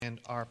And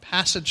our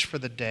passage for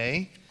the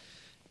day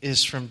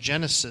is from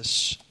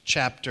Genesis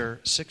chapter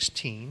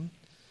 16,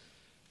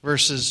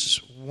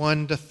 verses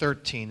 1 to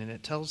 13. And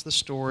it tells the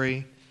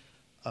story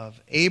of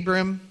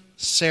Abram,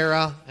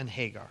 Sarah, and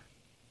Hagar.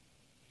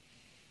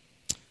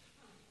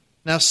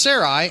 Now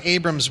Sarai,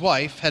 Abram's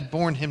wife, had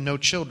borne him no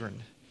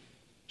children.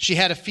 She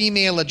had a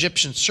female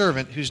Egyptian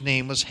servant whose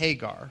name was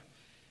Hagar.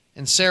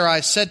 And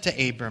Sarai said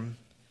to Abram,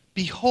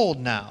 "Behold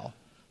now,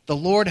 the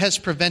Lord has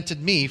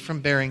prevented me from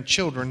bearing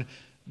children.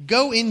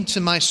 Go in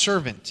to my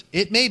servant.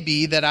 It may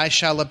be that I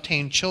shall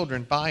obtain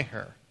children by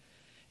her."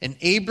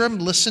 And Abram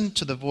listened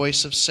to the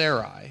voice of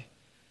Sarai.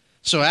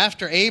 So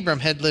after Abram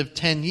had lived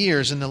 10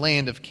 years in the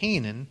land of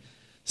Canaan,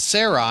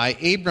 Sarai,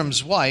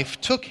 Abram's wife,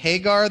 took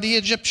Hagar the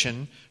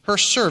Egyptian, her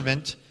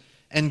servant,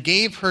 and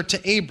gave her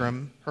to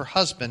Abram, her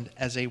husband,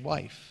 as a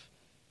wife.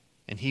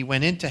 And he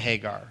went into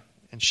Hagar,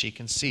 and she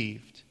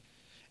conceived.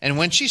 And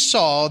when she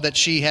saw that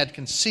she had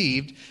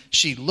conceived,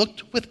 she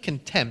looked with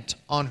contempt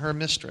on her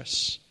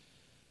mistress.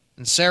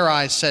 And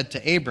Sarai said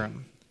to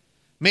Abram,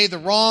 "May the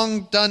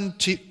wrong done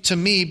to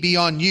me be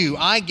on you.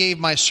 I gave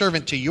my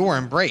servant to your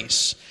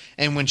embrace.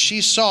 And when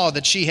she saw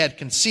that she had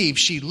conceived,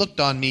 she looked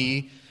on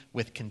me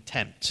with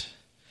contempt.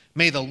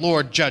 May the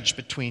Lord judge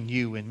between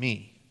you and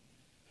me."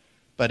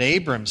 But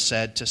Abram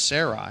said to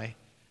Sarai,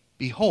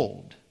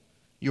 "Behold,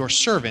 your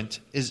servant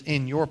is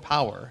in your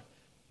power.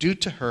 Do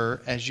to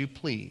her as you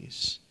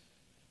please."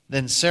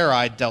 Then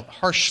Sarai dealt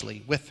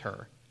harshly with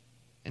her,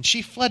 and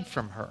she fled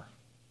from her.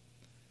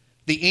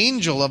 The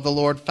angel of the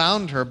Lord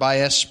found her by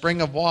a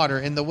spring of water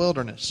in the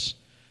wilderness,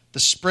 the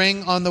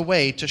spring on the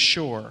way to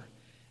shore.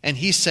 And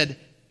he said,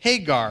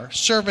 "Hagar,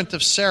 servant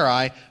of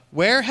Sarai,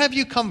 where have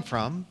you come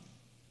from,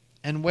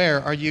 and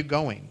where are you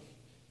going?"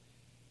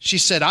 She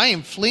said, "I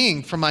am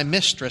fleeing from my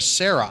mistress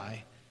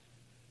Sarai."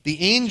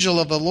 The angel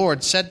of the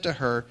Lord said to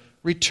her,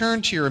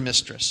 "Return to your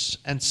mistress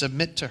and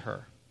submit to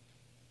her."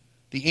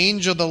 The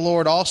angel of the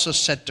Lord also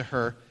said to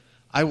her,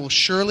 "I will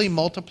surely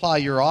multiply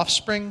your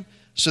offspring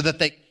so that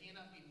they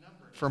cannot be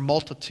numbered for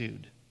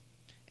multitude."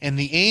 And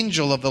the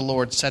angel of the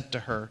Lord said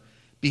to her,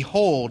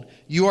 "Behold,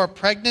 you are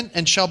pregnant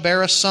and shall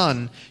bear a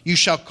son. You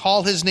shall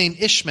call his name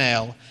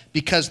Ishmael,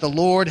 because the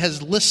Lord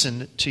has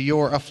listened to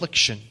your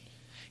affliction.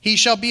 He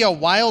shall be a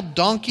wild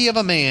donkey of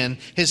a man,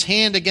 his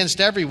hand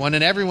against everyone,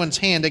 and everyone's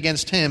hand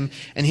against him,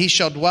 and he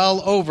shall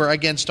dwell over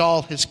against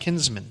all his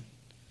kinsmen."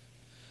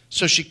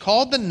 So she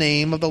called the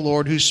name of the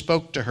Lord who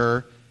spoke to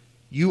her,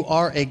 "You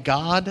are a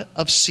God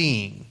of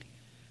seeing."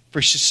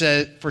 For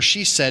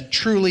she said,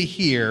 "Truly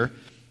here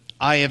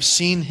I have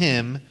seen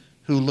him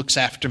who looks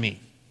after me."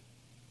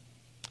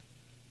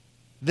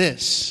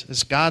 This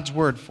is God's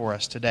word for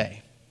us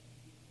today.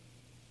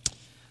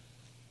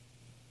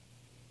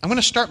 I'm going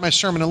to start my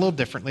sermon a little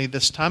differently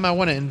this time. I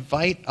want to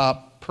invite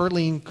up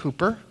Perlene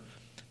Cooper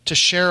to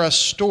share a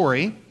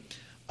story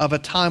of a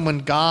time when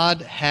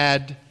God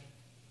had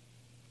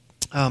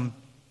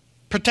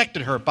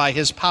protected her by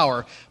his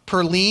power.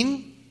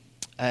 Perlene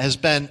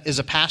is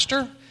a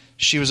pastor.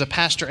 She was a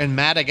pastor in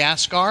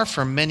Madagascar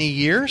for many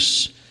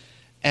years,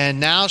 and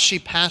now she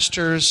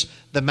pastors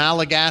the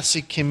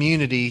Malagasy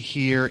community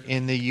here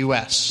in the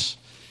U.S.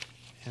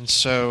 And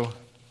so,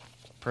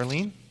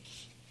 Perlene?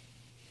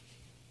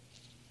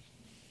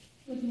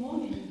 Good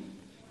morning.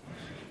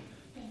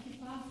 Thank you,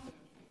 Pastor.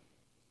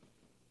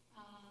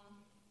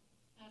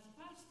 As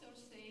Pastor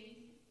said,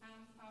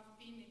 I've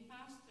been a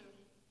pastor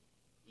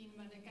in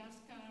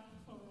Madagascar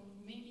for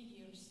many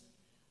years.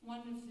 One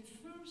of the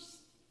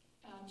first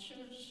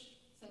church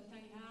that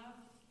I have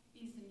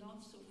is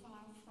not so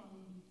far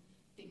from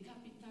the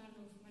capital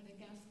of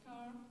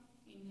Madagascar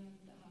in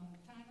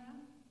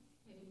Tana,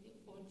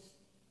 about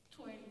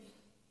 12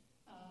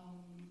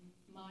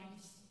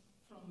 miles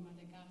from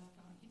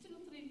Madagascar. It's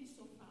not really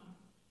so far.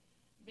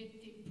 But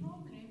the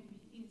problem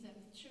in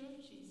that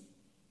church is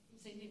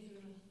they never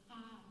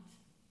had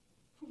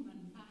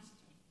human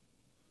pastor.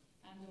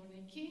 And when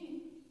I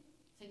came,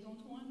 they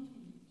don't want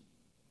me.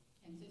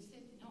 And they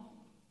said,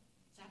 "No,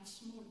 that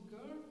small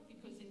girl,"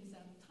 because in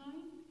that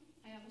time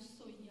I was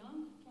so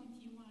young,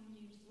 21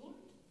 years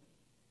old,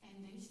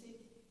 and they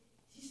said,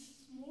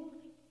 "This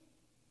small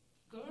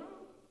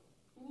girl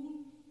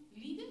who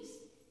leads us,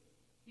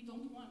 we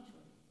don't want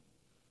her."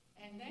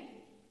 And then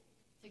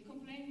they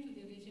complained to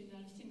the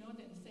regional synod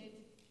and said,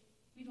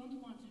 "We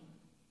don't want her."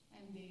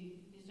 And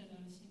the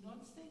regional synod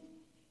said,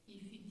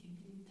 "If you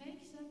didn't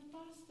take that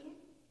pastor,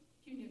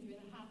 you never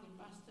had a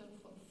pastor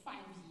for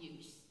 5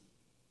 years."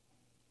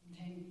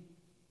 Then,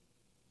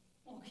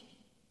 okay.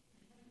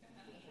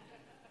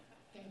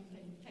 Then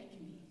they take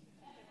me.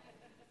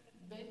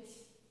 But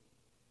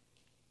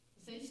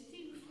they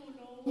still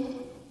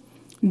follow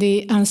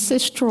the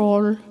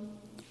ancestral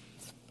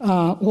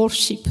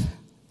worship.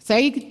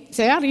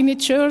 They are in a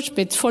church,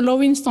 but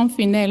following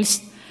something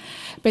else.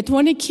 But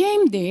when I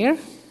came there,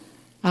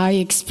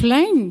 I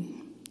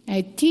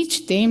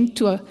teach them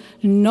to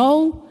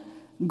know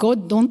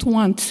God don't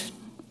want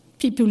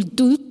people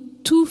do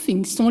two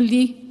things,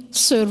 only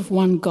serve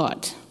one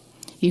God.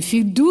 If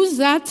you do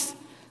that,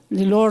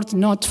 the Lord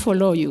not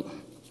follow you.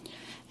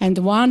 And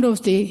one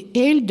of the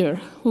elder,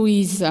 who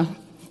is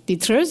the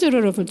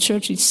treasurer of a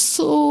church, is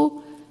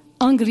so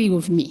angry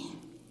with me.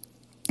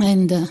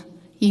 And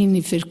he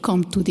never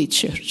come to the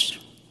church.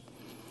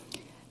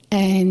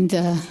 And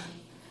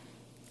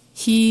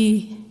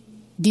he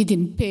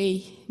didn't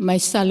pay my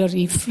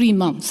salary 3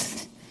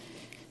 months.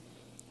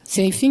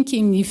 So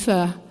thinking if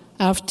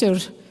after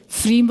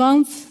 3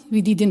 months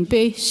we didn't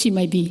pay, she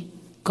might be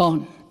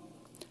gone.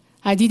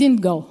 I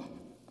didn't go.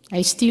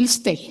 I still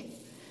stay.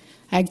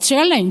 I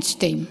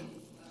challenged him,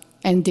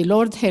 and the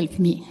Lord helped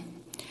me.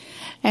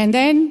 And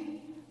then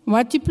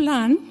what he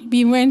planned,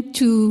 we went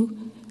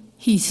to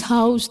his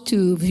house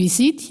to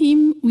visit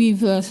him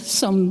with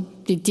some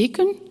the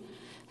deacon,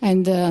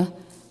 and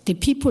the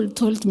people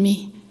told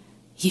me,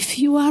 if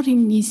you are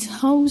in his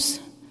house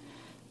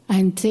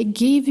and they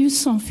gave you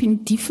something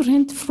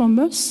different from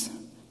us,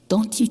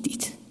 don't eat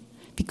it,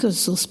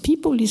 because those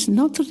people is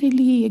not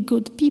really a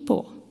good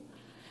people.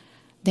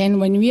 Then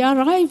when we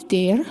arrived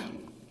there,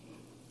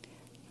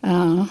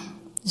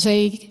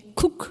 they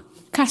cook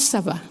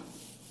cassava.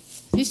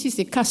 This is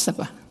the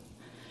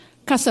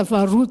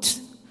cassava root.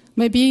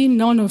 Maybe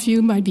none of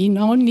you might be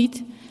known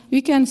it.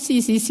 We can see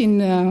this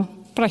in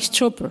Price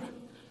Chopper.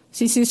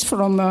 This is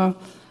from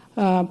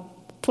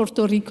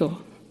Puerto Rico.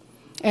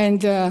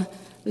 And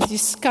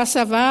this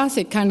cassava,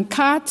 they can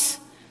cut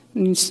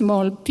in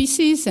small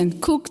pieces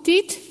and cooked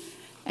it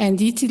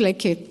and eat it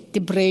like the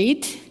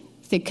bread.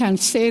 They can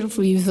serve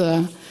with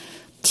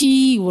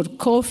tea or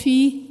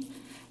coffee.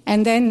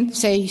 And then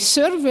they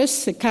serve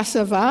us the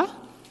cassava,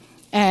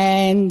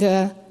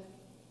 and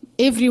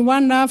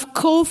everyone have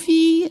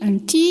coffee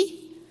and tea.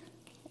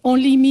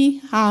 Only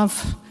me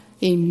have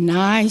a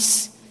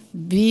nice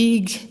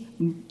big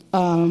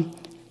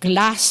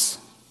glass,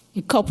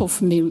 a cup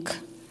of milk.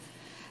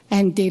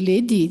 And the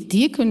lady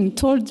deacon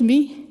told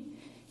me,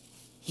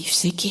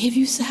 if they gave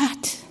you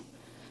that,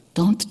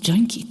 don't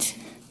drink it.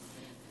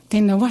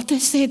 Then what I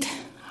said,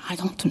 I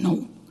don't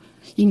know,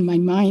 in my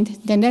mind.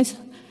 Then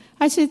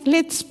I said,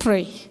 let's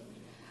pray.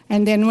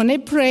 And then when I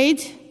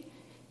prayed,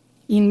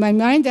 in my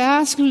mind,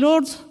 I asked,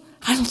 Lord,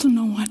 I don't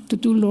know what to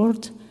do,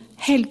 Lord.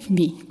 Help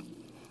me.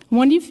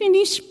 When you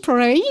finish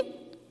praying,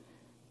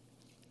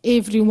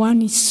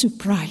 everyone is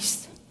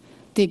surprised.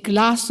 The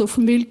glass of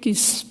milk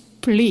is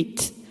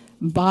split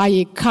by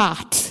a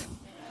cat.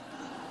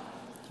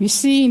 You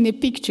see in the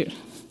picture.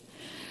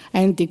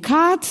 And the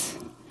cat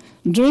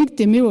drank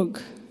the milk.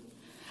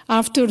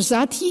 After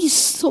that, he is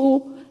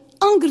so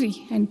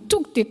angry and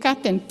took the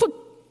cat and put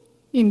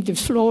in the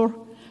floor.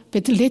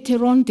 But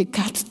later on, the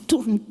cat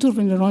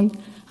turned around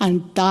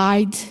and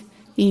died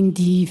in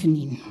the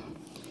evening.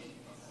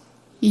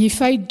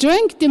 If I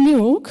drink the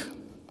milk,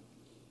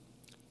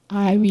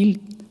 I will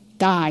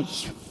die.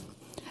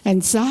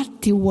 And that's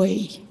the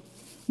way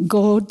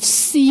God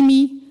see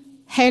me,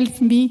 help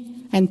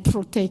me, and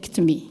protect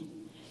me.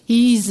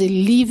 He is a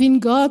living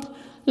God,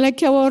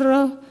 like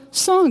our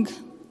song,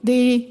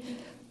 the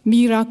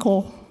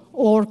miracle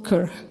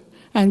worker.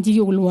 And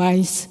you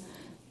always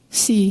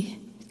see.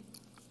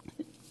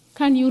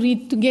 Can you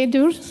read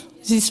together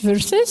these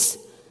verses?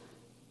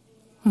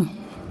 Oh.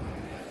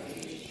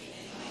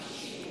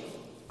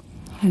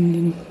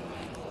 And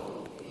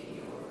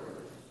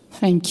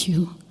thank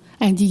you.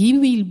 And he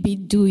will be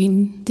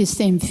doing the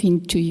same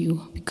thing to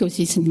you because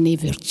it's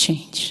never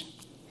changed.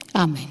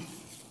 Amen.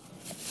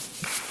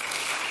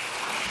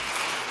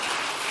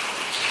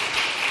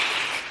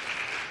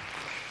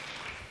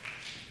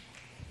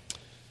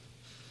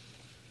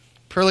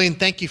 Pearline,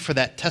 thank you for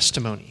that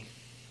testimony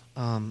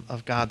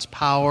of God's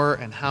power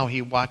and how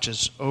he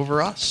watches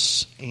over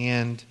us.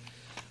 And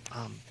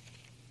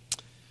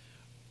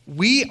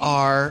we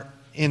are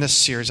in a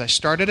series. I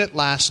started it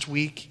last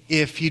week.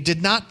 If you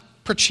did not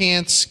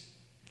perchance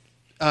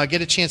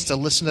get a chance to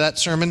listen to that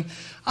sermon,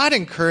 I'd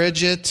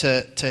encourage you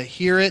to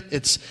hear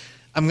it.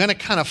 I'm going to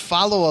kind of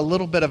follow a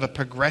little bit of a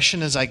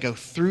progression as I go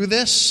through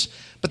this.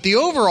 But the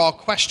overall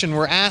question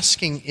we're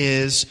asking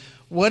is,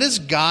 what is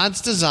God's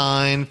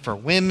design for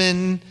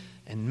women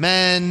and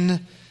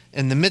men?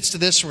 In the midst of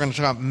this, we're going to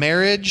talk about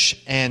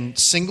marriage and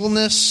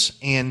singleness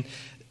and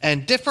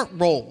different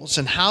roles,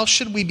 and how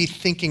should we be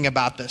thinking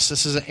about this?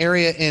 This is an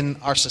area in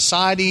our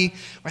society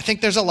where I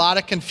think there's a lot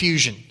of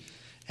confusion,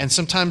 and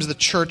sometimes the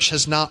church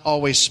has not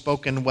always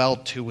spoken well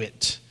to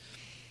it.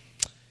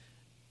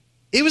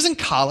 It was in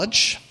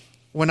college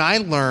when I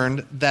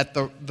learned that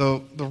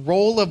the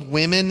role of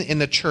women in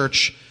the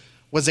church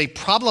was a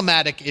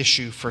problematic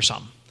issue for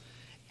some.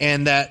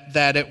 And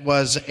that it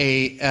was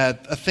a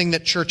thing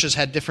that churches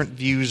had different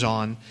views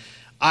on.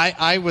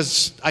 I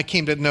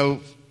came to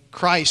know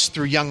Christ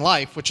through Young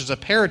Life, which is a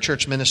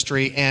parachurch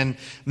ministry, and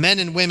men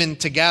and women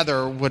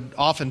together would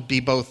often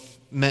be both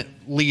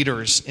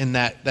leaders in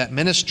that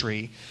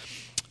ministry.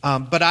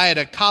 But I had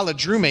a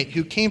college roommate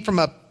who came from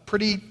a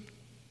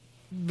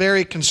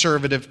very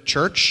conservative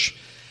church,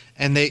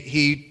 and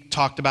he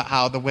talked about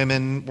how the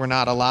women were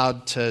not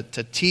allowed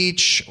to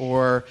teach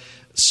or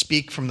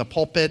speak from the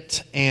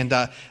pulpit,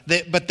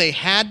 but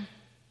they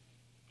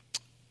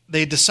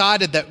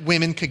decided that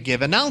women could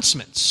give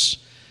announcements.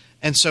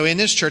 And so in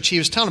his church, he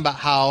was telling about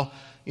how,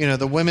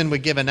 the women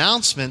would give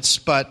announcements,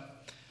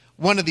 but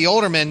one of the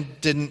older men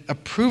didn't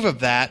approve of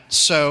that.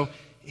 So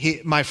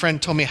my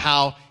friend told me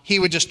how he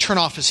would just turn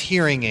off his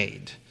hearing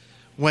aid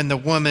when the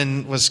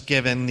woman was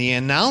given the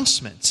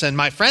announcements. And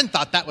my friend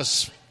thought that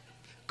was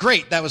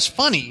great. That was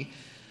funny.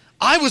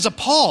 I was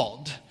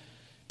appalled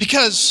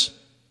because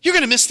you're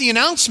going to miss the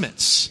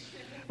announcements,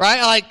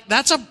 right? Like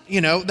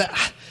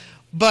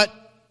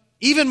but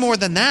even more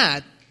than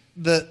that,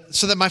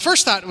 so that my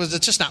first thought was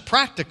it's just not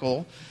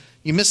practical.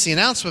 You miss the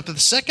announcement. But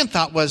the second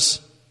thought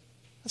was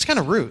that's kind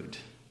of rude.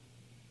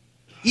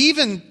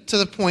 Even to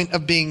the point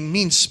of being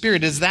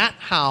mean-spirited. Is that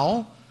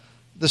how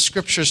the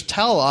scriptures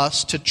tell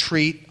us to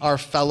treat our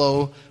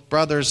fellow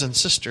brothers and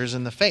sisters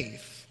in the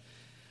faith?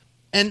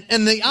 And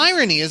the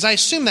irony is, I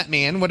assume that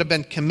man would have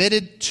been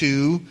committed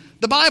to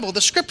the Bible,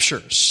 the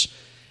scriptures.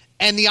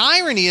 And the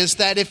irony is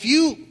that if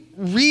you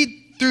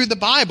read through the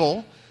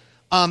Bible,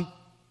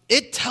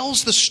 it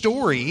tells the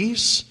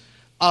stories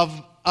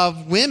of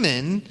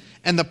women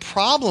and the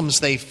problems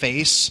they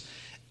face,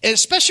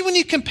 especially when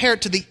you compare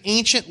it to the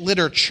ancient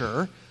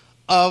literature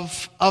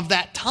of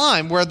that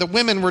time, where the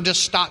women were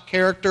just stock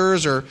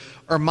characters or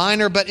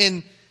minor. But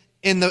in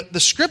the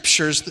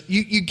scriptures,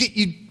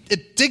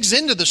 it digs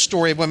into the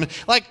story of women,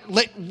 like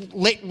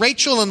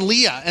Rachel and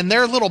Leah and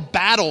their little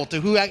battle to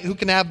who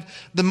can have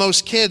the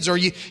most kids. Or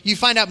you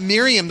find out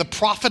Miriam, the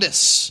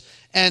prophetess,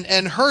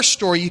 and her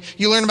story.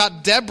 You learn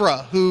about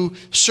Deborah, who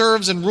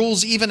serves and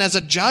rules even as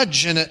a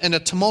judge in a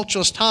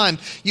tumultuous time.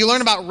 You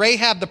learn about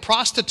Rahab the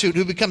prostitute,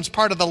 who becomes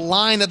part of the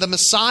line of the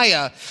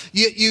Messiah.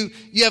 You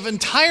have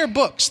entire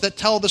books that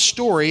tell the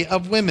story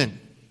of women,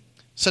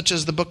 such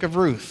as the book of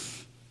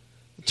Ruth.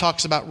 It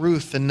talks about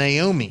Ruth and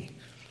Naomi.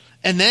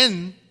 And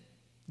then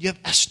you have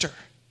Esther,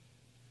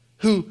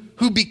 who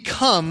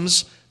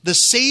becomes the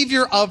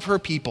savior of her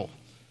people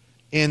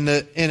in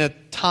a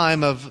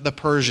time of the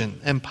Persian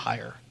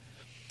Empire.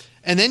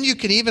 And then you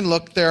can even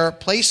look, there are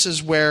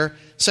places where,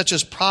 such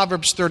as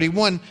Proverbs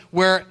 31,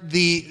 where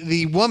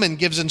the woman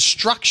gives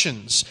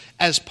instructions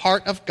as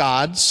part of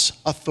God's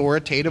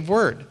authoritative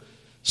word.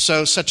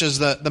 So such as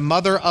the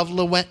mother of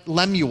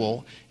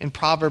Lemuel in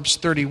Proverbs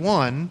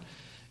 31,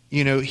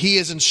 he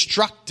is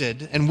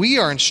instructed, and we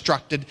are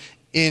instructed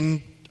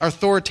in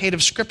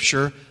authoritative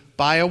scripture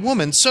by a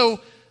woman. So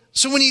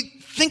when you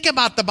think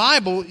about the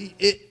Bible,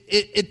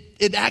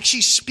 it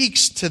actually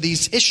speaks to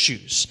these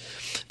issues.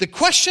 The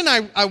question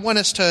I want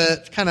us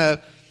to kind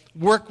of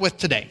work with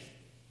today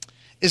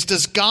is,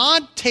 does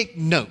God take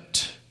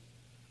note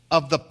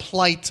of the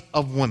plight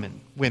of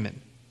women?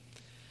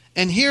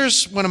 And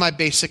here's one of my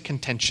basic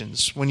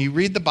contentions. When you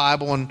read the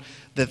Bible and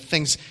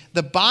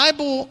the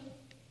Bible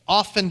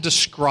often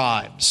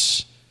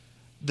describes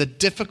the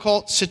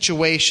difficult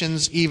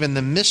situations, even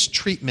the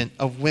mistreatment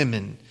of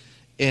women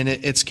in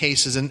its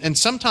cases. And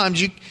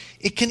sometimes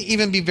it can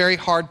even be very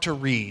hard to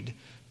read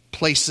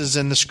places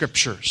in the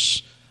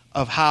scriptures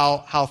of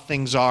how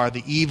things are,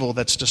 the evil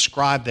that's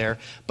described there.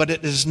 But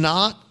it does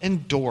not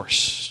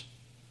endorse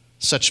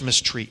such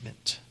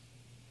mistreatment.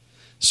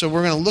 So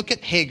we're going to look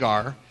at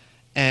Hagar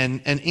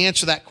and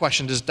answer that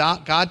question. Does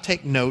God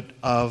take note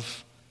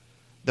of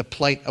the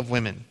plight of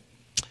women?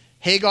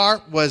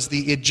 Hagar was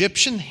the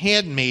Egyptian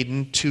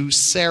handmaiden to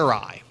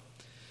Sarai.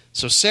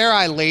 So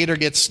Sarai later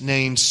gets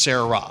named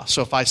Sarah.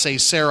 So if I say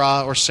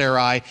Sarah or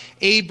Sarai,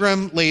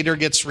 Abram later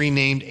gets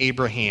renamed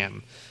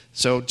Abraham.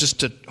 So just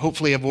to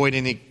hopefully avoid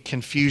any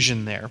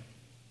confusion there.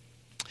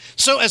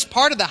 So as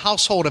part of the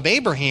household of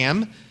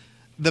Abraham,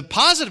 the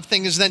positive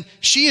thing is that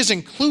she is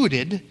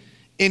included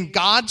in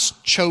God's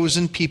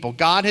chosen people.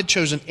 God had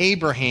chosen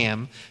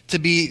Abraham to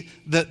be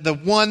the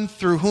one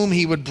through whom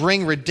he would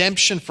bring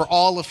redemption for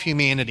all of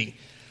humanity.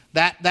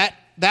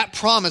 That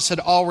promise had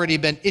already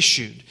been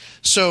issued.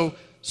 So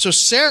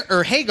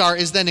Hagar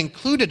is then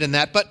included in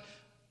that, but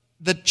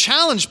the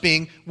challenge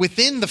being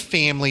within the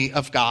family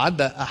of God,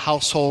 the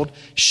household,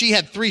 she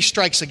had 3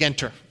 strikes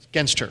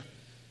against her.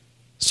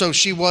 So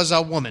she was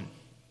a woman.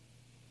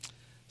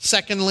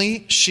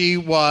 Secondly, she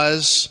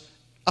was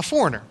a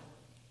foreigner,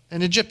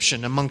 an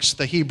Egyptian amongst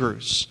the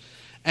Hebrews.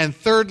 And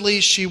thirdly,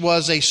 she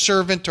was a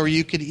servant, or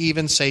you could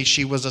even say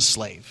she was a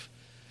slave.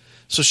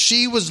 So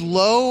she was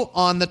low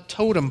on the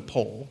totem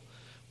pole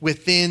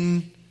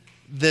within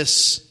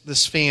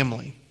this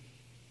family.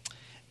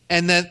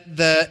 And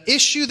the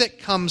issue that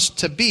comes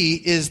to be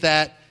is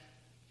that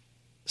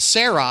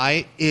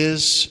Sarai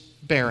is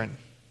barren.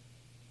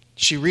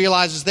 She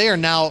realizes they are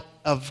now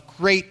of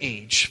great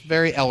age,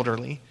 very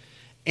elderly,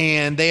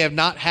 and they have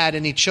not had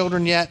any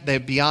children yet. They're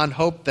beyond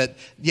hope, that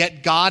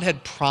yet God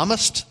had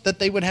promised that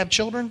they would have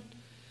children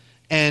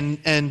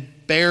and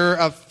bear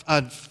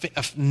a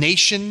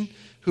nation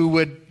who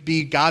would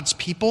be God's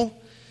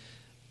people.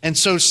 And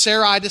so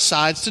Sarai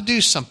decides to do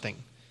something.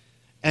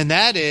 And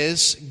that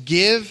is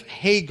give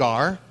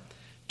Hagar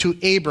to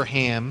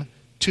Abraham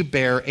to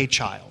bear a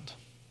child.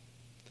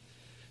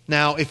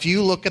 Now, if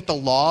you look at the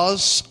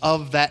laws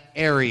of that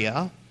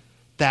area,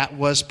 that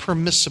was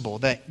permissible.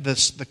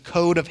 The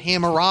code of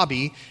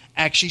Hammurabi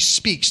actually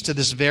speaks to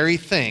this very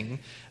thing,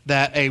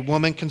 that a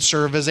woman can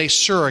serve as a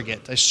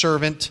surrogate. A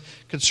servant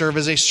could serve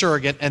as a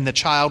surrogate, and the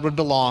child would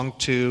belong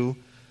to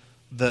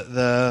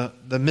the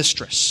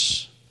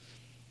mistress.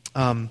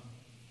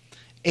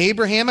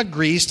 Abraham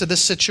agrees to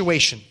this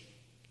situation.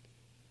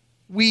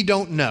 We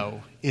don't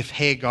know if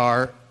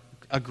Hagar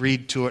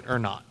agreed to it or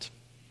not.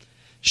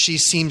 She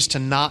seems to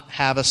not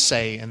have a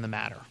say in the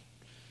matter.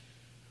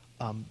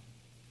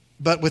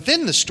 But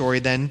within the story,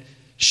 then,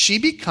 she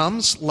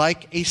becomes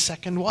like a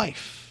second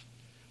wife,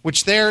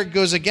 which there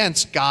goes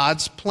against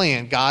God's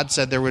plan. God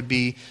said there would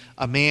be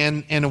a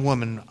man and a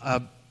woman,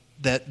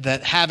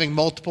 that having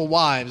multiple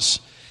wives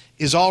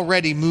is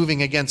already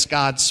moving against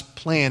God's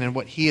plan and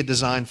what he had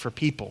designed for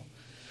people.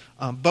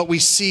 But we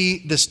see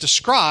this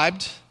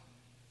described,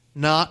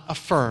 not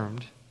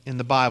affirmed in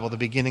the Bible, the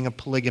beginning of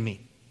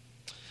polygamy.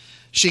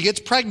 She gets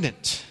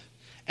pregnant.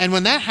 And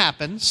when that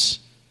happens,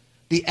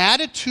 the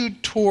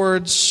attitude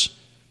towards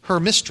her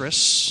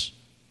mistress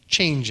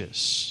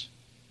changes.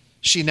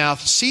 She now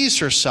sees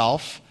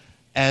herself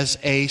as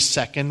a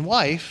second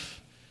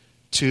wife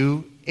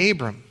to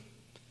Abram.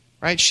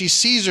 Right? She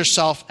sees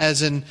herself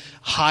as in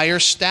higher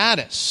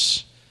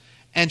status.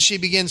 And she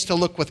begins to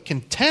look with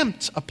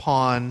contempt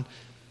upon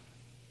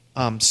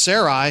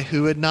Sarai,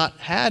 who had not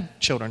had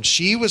children.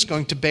 She was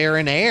going to bear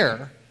an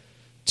heir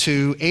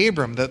to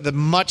Abram, the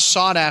much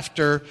sought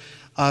after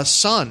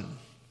son.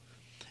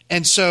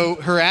 And so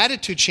her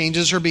attitude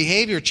changes, her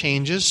behavior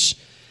changes,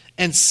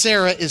 and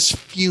Sarah is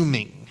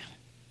fuming.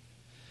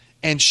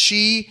 And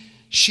she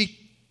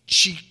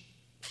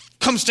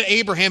comes to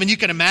Abraham, and you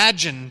can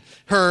imagine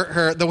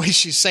her the way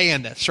she's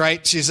saying this,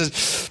 right? She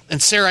says,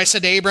 and Sarai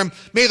said to Abram,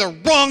 "May the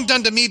wrong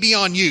done to me be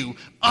on you.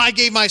 I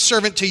gave my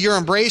servant to your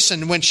embrace,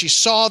 and when she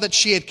saw that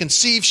she had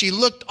conceived, she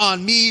looked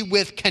on me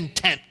with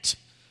contempt."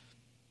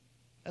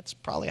 That's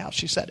probably how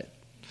she said it.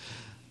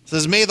 It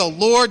says, "May the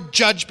Lord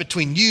judge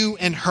between you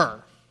and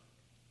her."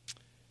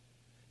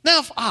 Now,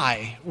 if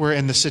I were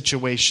in the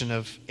situation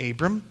of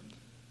Abram,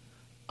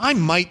 I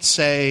might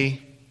say,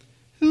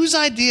 whose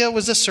idea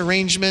was this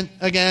arrangement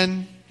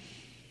again?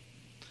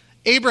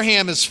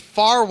 Abraham is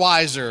far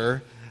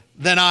wiser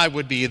than I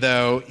would be,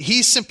 though.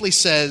 He simply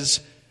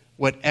says,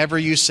 "Whatever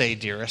you say,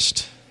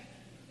 dearest."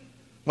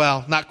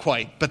 Well, not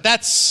quite, but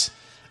that's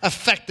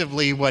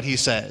effectively what he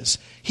says.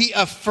 He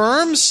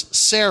affirms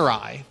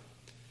Sarai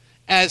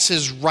as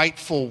his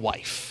rightful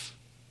wife.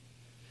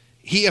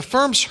 He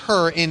affirms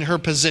her in her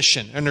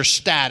position, in her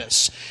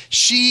status.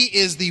 She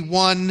is the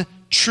one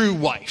true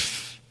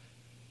wife,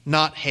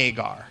 not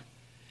Hagar.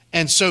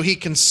 And so he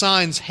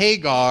consigns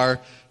Hagar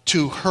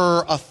to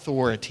her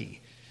authority.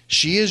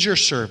 She is your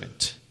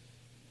servant.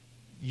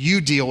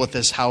 You deal with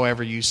this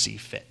however you see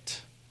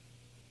fit.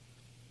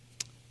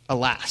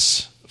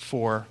 Alas,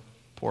 for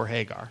poor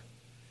Hagar,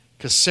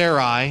 because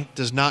Sarai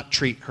does not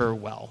treat her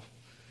well.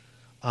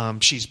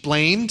 She's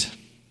blamed,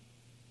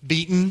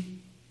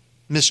 beaten,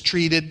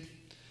 mistreated,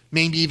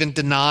 maybe even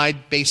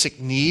denied basic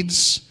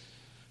needs.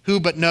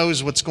 Who but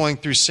knows what's going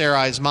through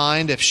Sarai's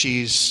mind if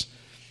she's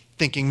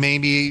thinking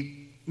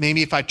maybe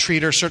if I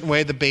treat her a certain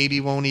way, the baby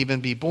won't even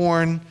be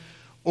born,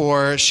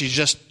 or she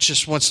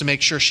just wants to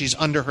make sure she's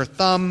under her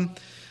thumb.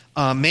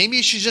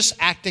 Maybe she's just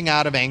acting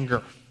out of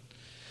anger.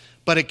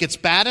 But it gets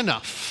bad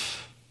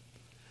enough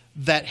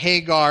that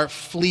Hagar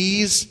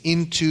flees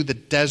into the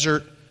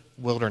desert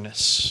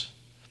wilderness.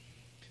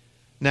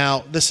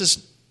 Now, this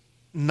is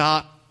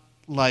not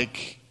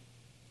like,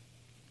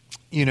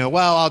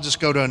 well, I'll just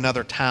go to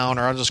another town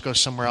or I'll just go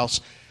somewhere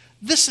else.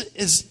 This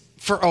is,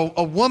 for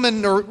a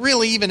woman, or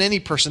really even any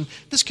person,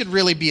 this could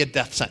really be a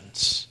death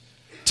sentence.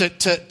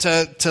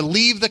 To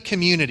leave the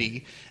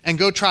community and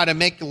go try to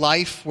make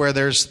life where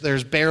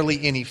there's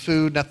barely any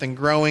food, nothing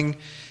growing.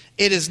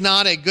 It is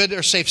not a good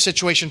or safe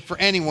situation for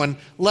anyone,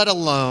 let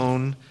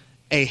alone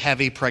a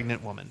heavy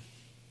pregnant woman.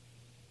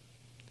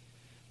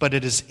 But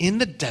it is in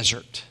the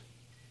desert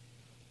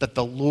that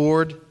the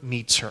Lord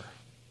meets her.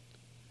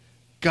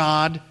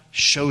 God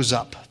shows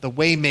up, the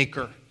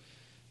waymaker,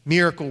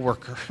 miracle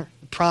worker,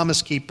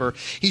 promise keeper.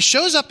 He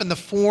shows up in the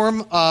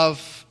form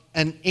of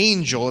an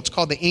angel. It's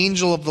called the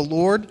angel of the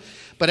Lord.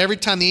 But every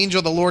time the angel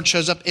of the Lord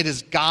shows up, it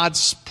is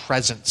God's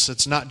presence.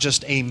 It's not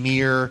just a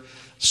mere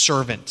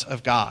servant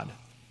of God.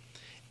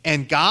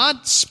 And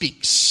God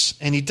speaks,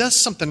 and he does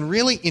something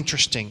really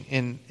interesting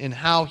in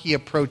how he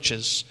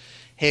approaches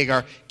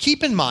Hagar.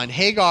 Keep in mind,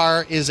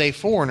 Hagar is a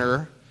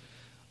foreigner.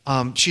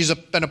 She's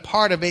been a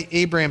part of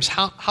Abraham's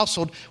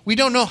household. We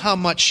don't know how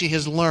much she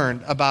has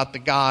learned about the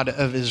God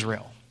of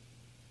Israel.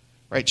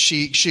 Right?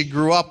 She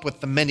grew up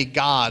with the many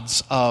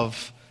gods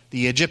of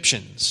the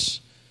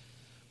Egyptians.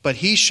 But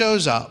he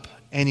shows up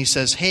and he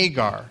says,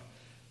 "Hagar,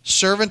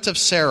 servant of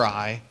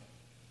Sarai,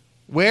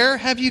 where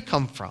have you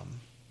come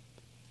from?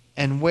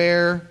 And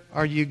where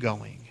are you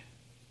going?"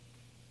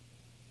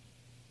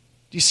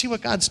 Do you see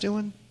what God's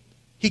doing?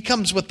 He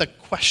comes with a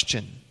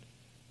question,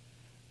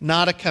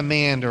 not a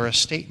command or a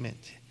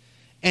statement.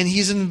 And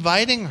he's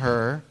inviting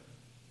her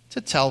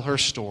to tell her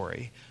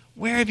story.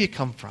 Where have you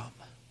come from?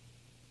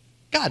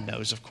 God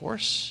knows, of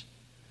course.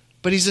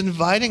 But he's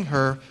inviting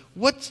her,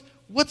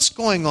 what's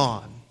going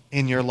on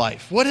in your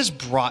life? What has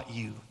brought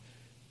you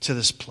to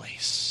this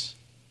place?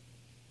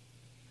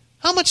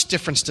 How much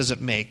difference does it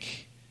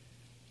make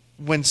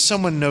when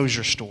someone knows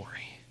your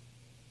story?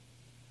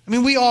 I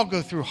mean, we all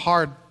go through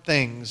hard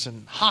things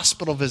and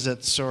hospital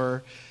visits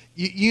or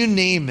you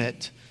name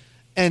it.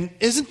 And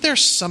isn't there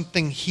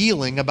something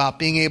healing about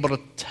being able to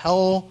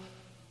tell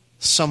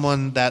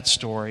someone that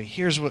story?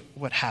 Here's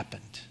what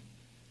happened.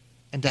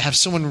 And to have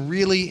someone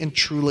really and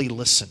truly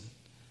listen.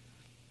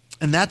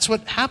 And that's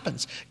what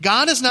happens.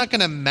 God is not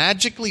going to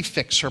magically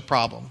fix her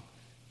problem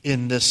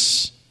in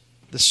this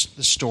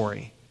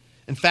story.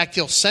 In fact,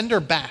 he'll send her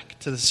back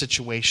to the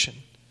situation.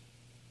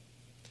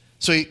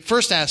 So he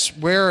first asks,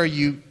 where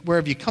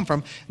have you come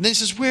from? And then he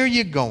says, where are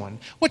you going?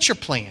 What's your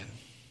plan?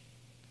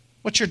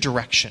 What's your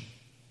direction?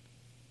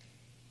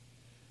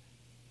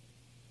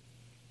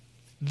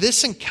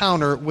 This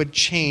encounter would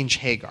change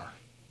Hagar.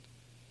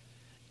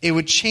 It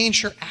would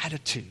change her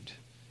attitude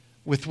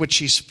with which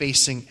she's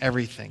facing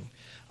everything.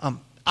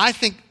 I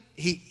think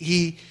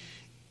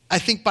I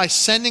think by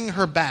sending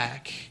her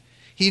back,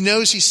 he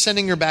knows he's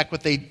sending her back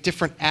with a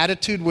different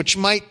attitude, which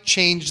might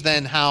change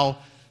then how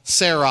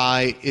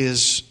Sarai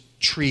is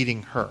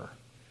treating her.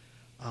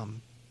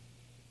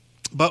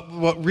 But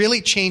what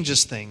really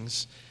changes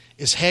things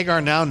is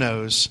Hagar now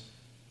knows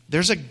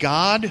there's a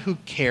God who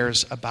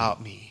cares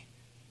about me.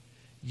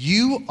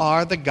 You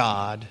are the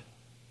God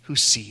who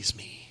sees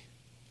me.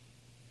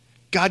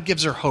 God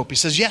gives her hope. He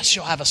says, yes,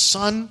 you'll have a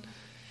son,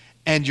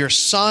 and your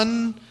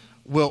son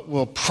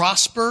will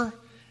prosper,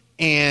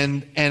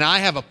 and I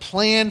have a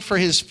plan for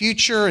his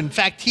future. In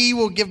fact, he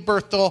will give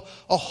birth to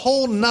a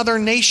whole nother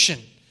nation.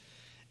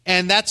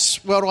 And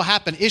that's what will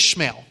happen.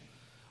 Ishmael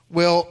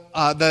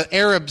the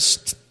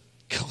Arabs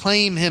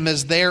claim him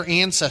as their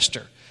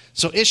ancestor.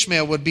 So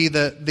Ishmael would be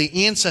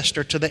the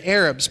ancestor to the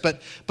Arabs.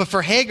 But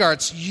for Hagar,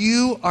 it's,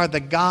 you are the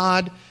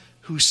God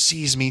who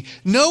sees me.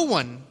 No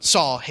one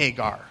saw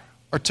Hagar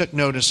or took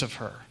notice of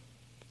her,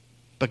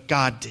 but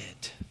God did.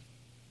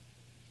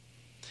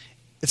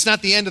 It's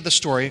not the end of the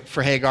story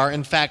for Hagar.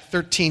 In fact,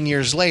 13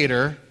 years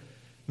later,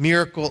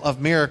 miracle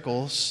of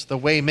miracles, the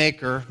way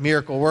maker,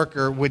 miracle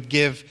worker, would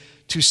give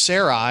to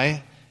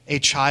Sarai a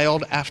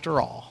child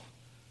after all.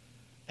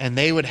 And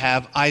they would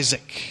have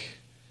Isaac.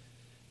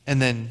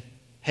 And then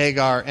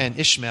Hagar and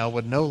Ishmael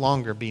would no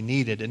longer be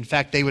needed. In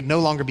fact, they would no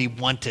longer be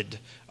wanted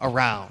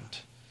around.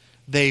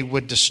 They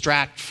would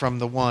distract from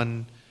the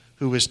one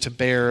who was to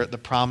bear the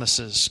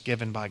promises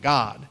given by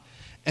God.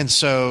 And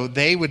so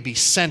they would be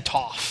sent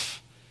off.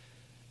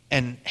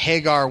 And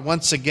Hagar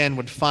once again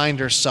would find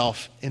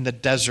herself in the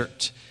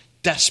desert,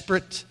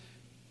 desperate,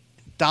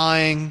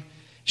 dying.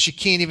 She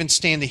can't even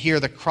stand to hear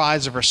the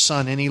cries of her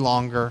son any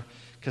longer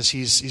because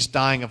he's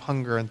dying of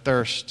hunger and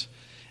thirst.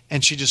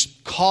 And she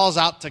just calls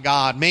out to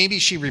God. Maybe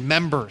she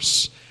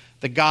remembers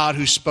the God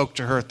who spoke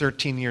to her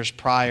 13 years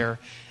prior.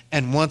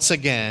 And once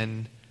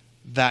again,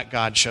 that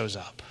God shows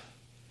up.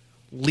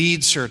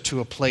 Leads her to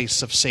a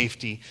place of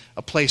safety,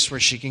 a place where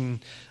she can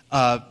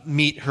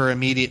meet her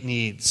immediate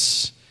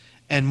needs.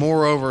 And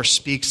moreover,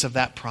 speaks of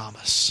that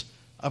promise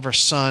of her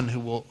son who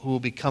will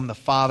become the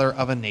father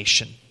of a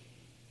nation.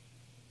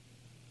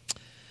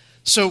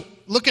 So,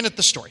 looking at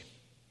the story,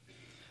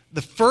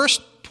 the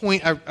first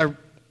point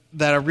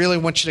that I really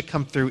want you to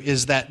come through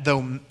is that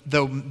though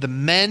the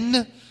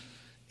men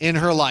in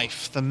her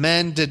life, the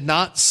men did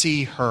not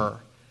see her,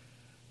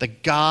 the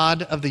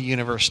God of the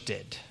universe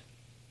did.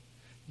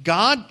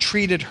 God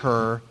treated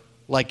her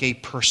like a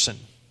person,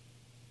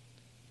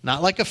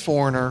 not like a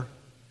foreigner,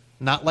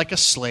 not like a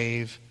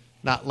slave,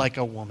 not like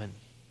a woman.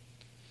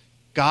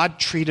 God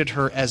treated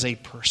her as a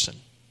person.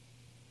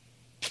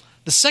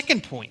 The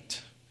second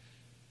point,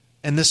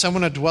 and this I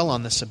want to dwell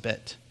on this a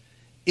bit,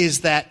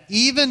 is that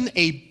even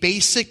a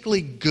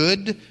basically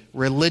good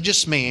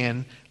religious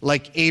man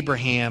like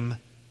Abraham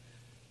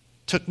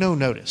took no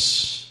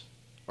notice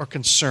or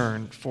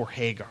concern for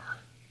Hagar.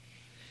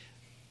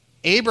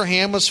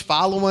 Abraham was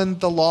following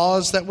the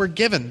laws that were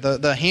given,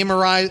 the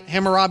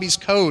Hammurabi's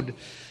Code,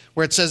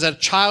 where it says that a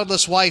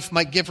childless wife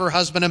might give her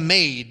husband a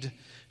maid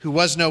who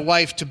was no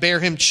wife to bear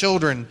him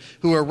children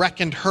who were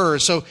reckoned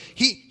hers. So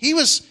he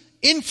was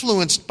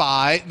influenced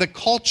by the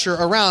culture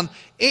around.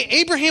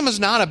 Abraham is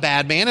not a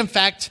bad man. In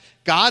fact,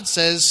 God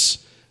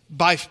says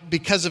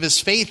because of his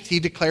faith, he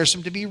declares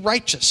him to be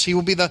righteous. He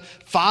will be the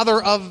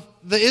father of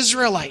the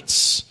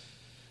Israelites.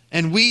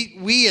 And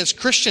we as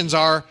Christians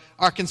are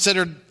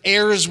considered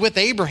heirs with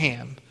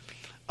Abraham.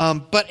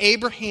 But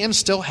Abraham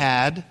still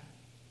had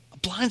a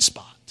blind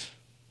spot.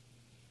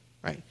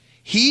 Right?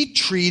 He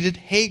treated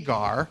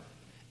Hagar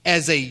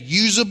as a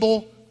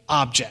usable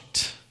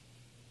object,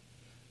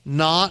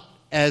 not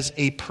as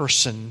a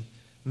person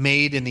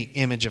made in the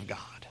image of God.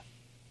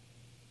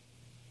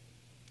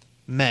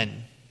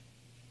 Men,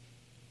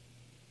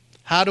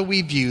 how do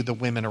we view the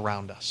women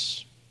around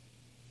us?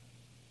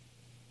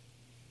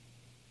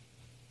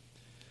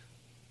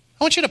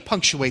 I want you to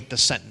punctuate the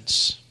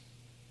sentence.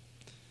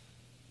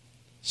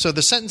 So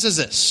the sentence is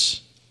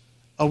this: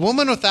 a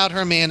woman without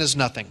her man is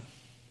nothing.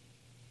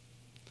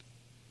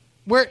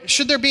 Where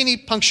should there be any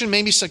punctuation?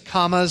 Maybe some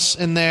commas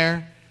in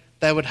there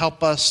that would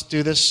help us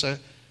do this.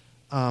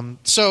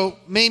 So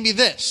maybe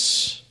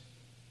this: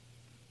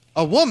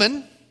 a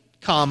woman,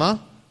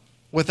 comma,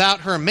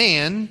 without her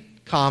man,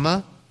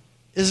 comma,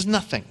 is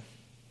nothing.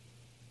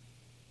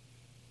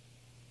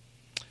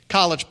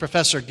 College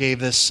professor gave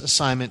this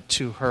assignment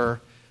to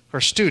her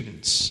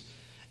students.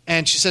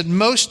 And she said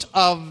most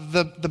of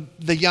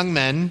the young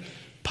men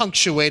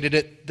punctuated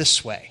it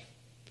this way: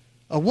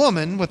 a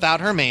woman without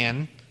her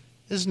man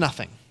is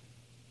nothing.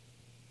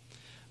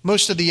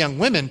 Most of the young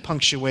women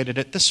punctuated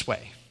it this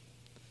way: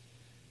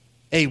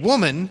 a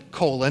woman,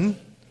 colon,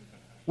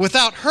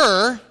 without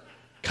her,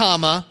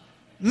 comma,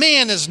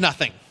 man is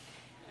nothing.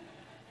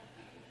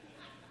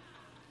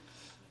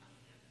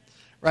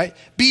 Right?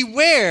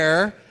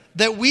 Beware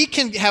that we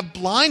can have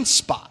blind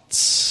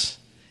spots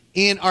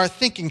in our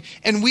thinking,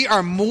 and we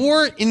are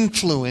more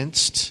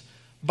influenced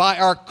by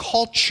our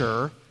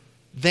culture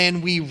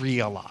than we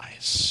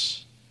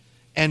realize,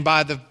 and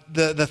by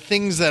the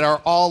things that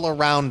are all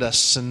around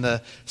us and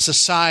the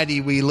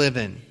society we live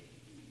in.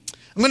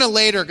 I'm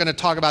later going to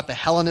talk about the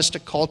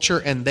Hellenistic culture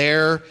and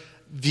their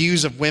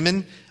views of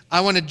women. I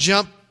want to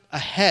jump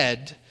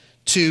ahead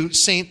to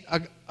St.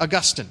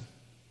 Augustine,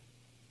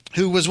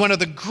 who was one of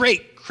the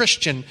great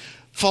Christian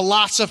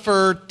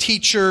philosophers,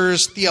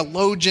 teachers,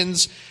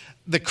 theologians.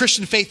 The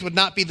Christian faith would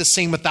not be the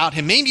same without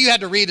him. Maybe you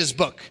had to read his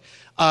book,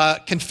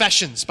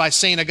 Confessions by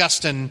St.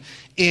 Augustine,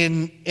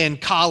 in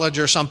college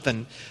or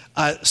something.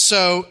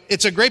 So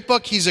it's a great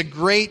book. He's a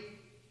great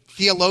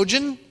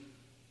theologian.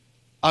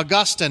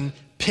 Augustine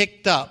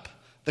picked up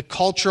the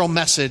cultural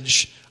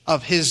message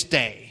of his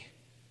day.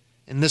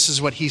 And this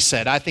is what he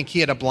said. I think he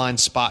had a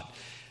blind spot.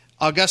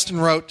 Augustine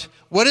wrote,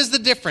 "What is the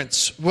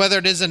difference, whether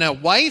it is in a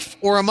wife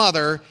or a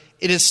mother?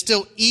 It is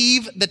still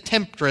Eve the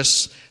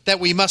temptress that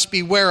we must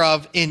beware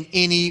of in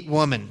any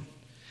woman.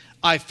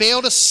 I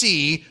fail to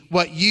see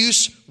what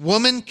use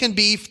woman can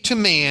be to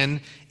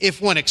man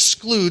if one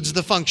excludes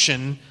the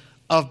function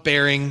of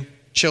bearing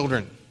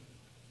children."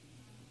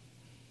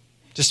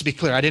 Just to be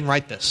clear, I didn't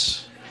write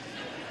this.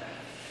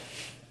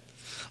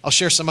 I'll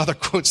share some other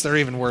quotes that are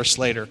even worse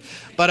later.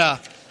 But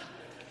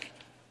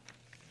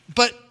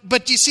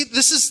do you see,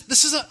 this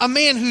is a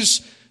man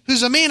who's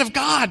a man of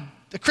God,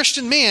 a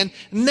Christian man.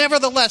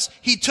 Nevertheless,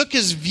 he took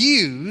his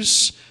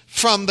views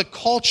from the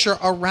culture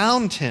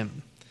around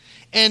him.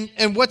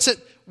 And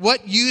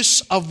what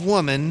use of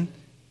woman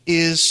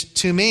is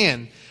to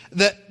man?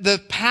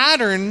 The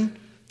pattern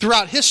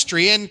throughout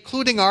history,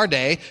 including our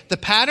day, the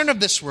pattern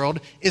of this world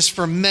is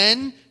for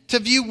men to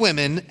view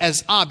women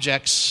as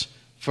objects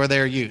for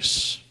their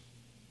use.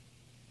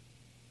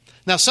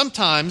 Now,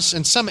 sometimes,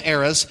 in some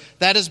eras,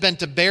 that has been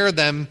to bear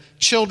them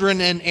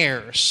children and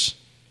heirs.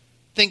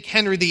 Think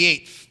Henry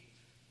VIII.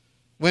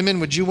 Women,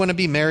 would you want to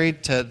be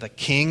married to the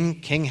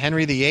king, King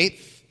Henry VIII?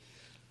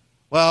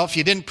 Well, if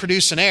you didn't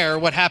produce an heir,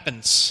 what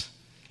happens?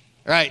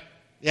 Right,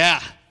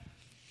 yeah.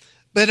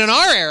 But in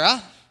our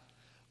era,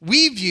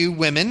 we view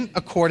women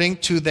according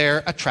to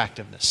their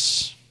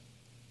attractiveness.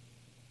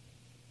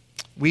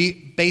 We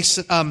base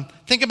it,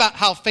 think about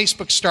how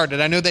Facebook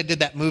started. I know they did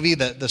that movie,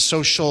 the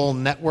Social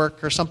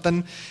Network or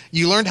something.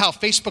 You learned how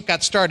Facebook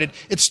got started.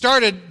 It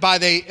started by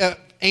they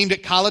aimed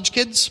at college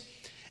kids,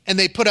 and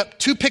they put up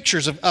two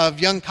pictures of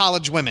young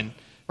college women,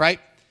 right?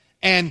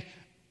 And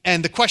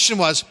the question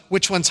was,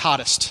 which one's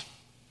hottest?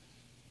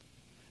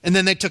 And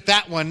then they took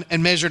that one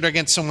and measured it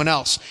against someone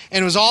else.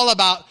 And it was all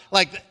about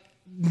like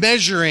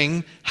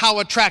measuring how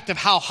attractive,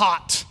 how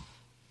hot,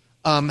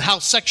 how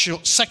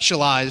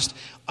sexualized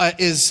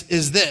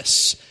is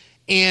this.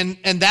 And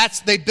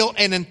they built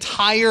an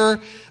entire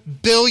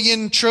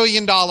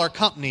billion-trillion-dollar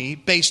company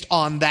based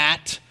on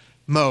that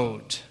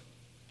mode.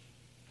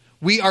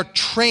 We are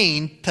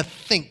trained to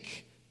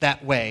think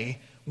that way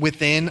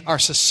within our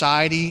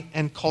society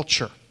and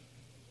culture.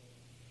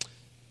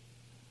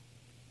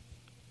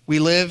 We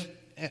live,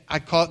 I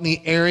call it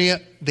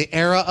the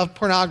era of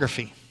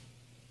pornography.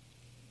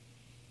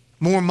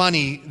 More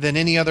money than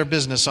any other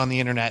business on the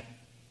internet,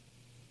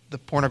 the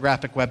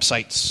pornographic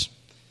websites.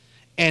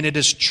 And it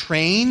has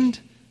trained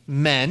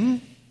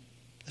men,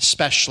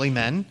 especially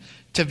men,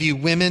 to view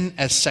women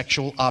as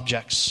sexual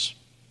objects.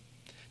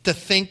 To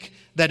think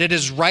that it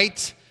is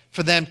right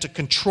for them to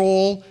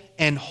control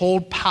and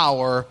hold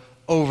power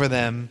over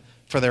them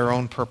for their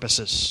own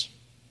purposes.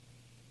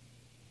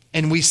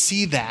 And we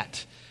see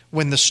that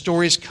when the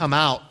stories come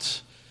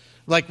out.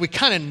 Like we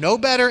kind of know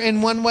better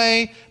in one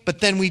way, but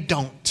then we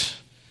don't.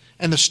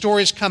 And the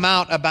stories come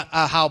out about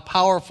how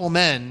powerful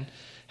men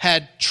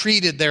had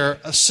treated their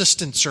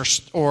assistants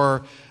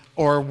or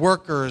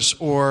workers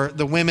or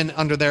the women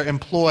under their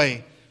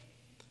employ.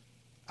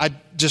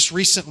 Just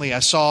recently I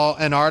saw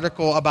an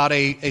article about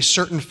a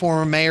certain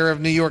former mayor of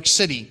New York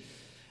City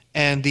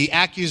and the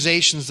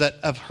accusations that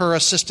of her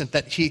assistant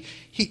that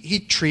he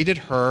treated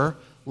her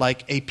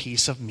like a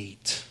piece of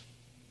meat.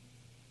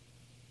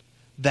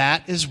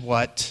 That is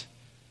what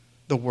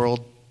the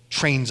world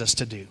trains us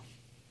to do.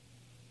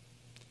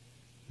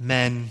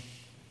 Men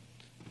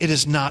it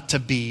is not to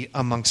be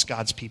amongst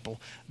God's people.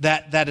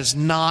 That is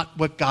not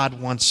what God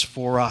wants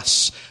for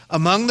us.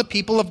 Among the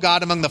people of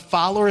God, among the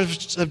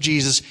followers of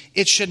Jesus,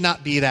 it should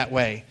not be that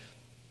way.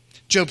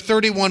 Job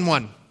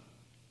 31:1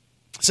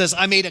 says,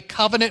 I made a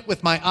covenant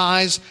with my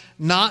eyes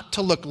not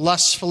to look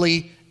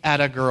lustfully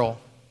at a girl.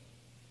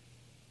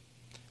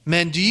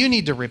 Men, do you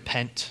need to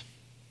repent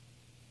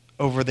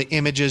over the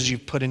images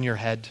you've put in your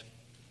head?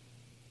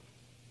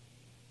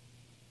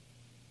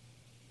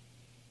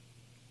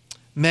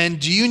 Men,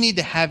 do you need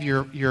to have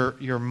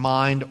your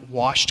mind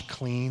washed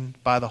clean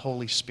by the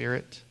Holy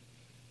Spirit?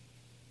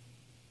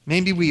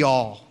 Maybe we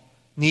all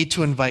need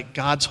to invite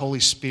God's Holy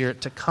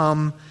Spirit to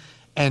come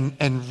and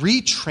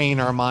retrain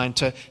our mind,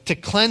 to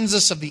cleanse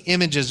us of the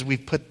images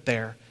we've put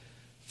there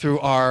through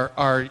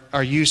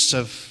our use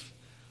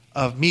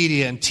of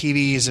media and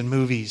TVs and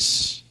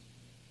movies.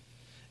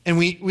 And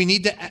we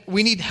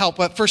need help.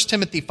 1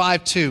 Timothy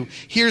 5:2,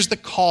 here's the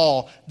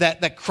call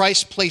that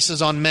Christ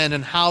places on men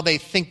and how they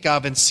think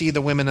of and see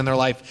the women in their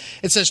life.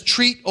 It says,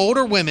 treat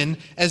older women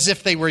as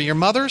if they were your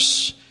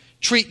mothers.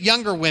 Treat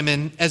younger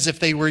women as if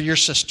they were your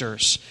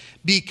sisters.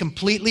 Be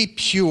completely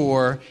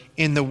pure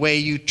in the way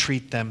you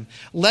treat them.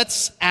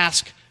 Let's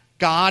ask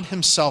God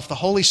himself, the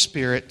Holy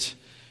Spirit,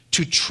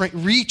 to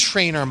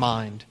retrain our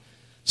mind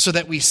so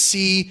that we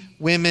see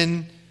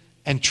women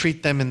and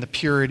treat them in the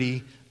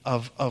purity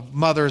of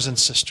mothers and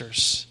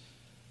sisters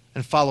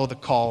and follow the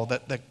call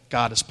that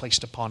God has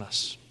placed upon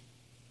us.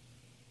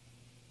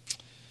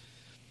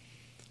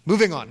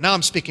 Moving on. Now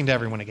I'm speaking to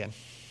everyone again.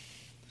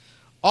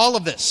 All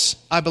of this,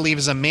 I believe,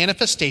 is a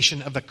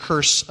manifestation of the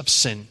curse of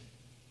sin.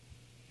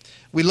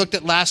 We looked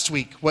at last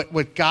week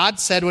what God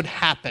said would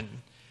happen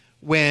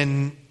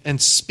when,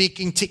 and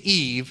speaking to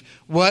Eve,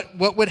 what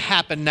would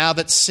happen now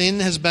that sin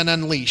has been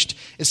unleashed.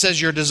 It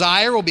says, your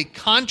desire will be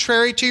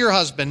contrary to your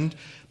husband,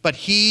 but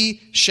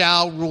he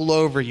shall rule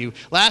over you.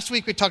 Last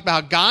week we talked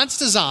about how God's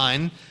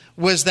design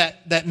was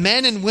that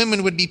men and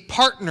women would be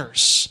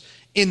partners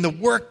in the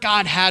work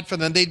God had for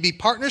them. They'd be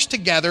partners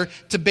together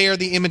to bear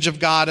the image of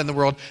God in the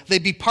world.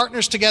 They'd be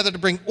partners together to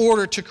bring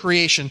order to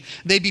creation.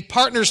 They'd be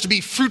partners to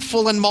be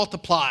fruitful and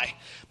multiply.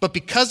 But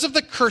because of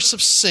the curse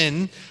of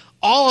sin,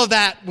 all of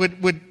that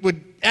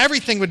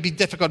everything would be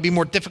difficult. It'd be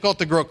more difficult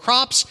to grow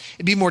crops.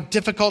 It'd be more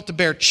difficult to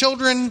bear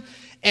children.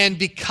 And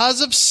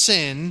because of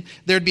sin,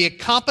 there'd be a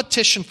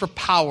competition for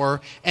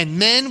power, and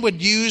men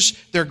would use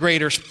their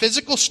greater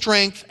physical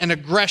strength and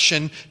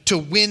aggression to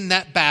win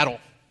that battle.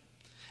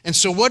 And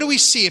so what do we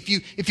see? If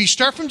you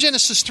start from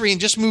Genesis 3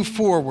 and just move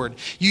forward,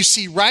 you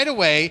see right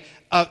away,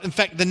 in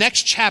fact, the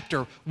next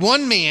chapter,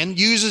 one man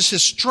uses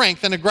his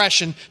strength and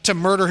aggression to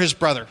murder his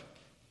brother.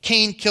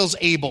 Cain kills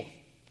Abel.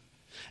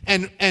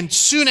 And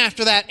soon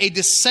after that, a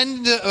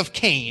descendant of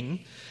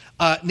Cain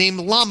named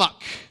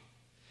Lamech,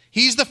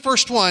 he's the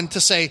first one to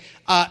say,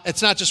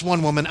 it's not just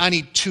one woman, I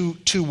need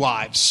two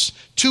wives,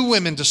 2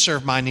 women to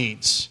serve my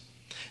needs.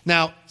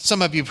 Now,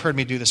 some of you have heard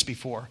me do this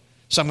before,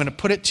 so I'm going to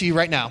put it to you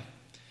right now.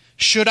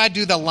 Should I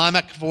do the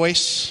Lamech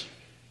voice?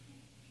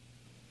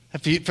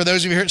 For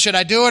those of you who heard, should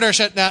I do it or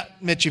should not?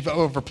 Mitch, you've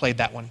overplayed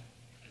that one.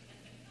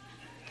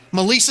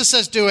 Melissa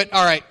says do it.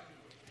 All right.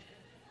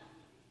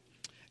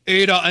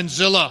 Ada and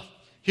Zillah,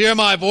 hear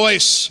my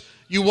voice.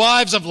 You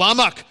wives of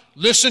Lamech,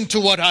 listen to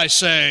what I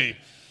say.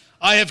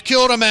 I have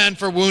killed a man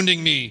for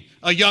wounding me,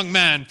 a young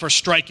man for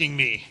striking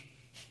me.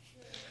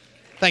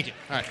 Thank you.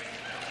 All right.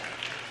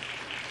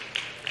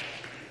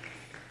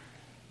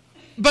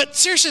 But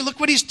seriously, look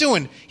what he's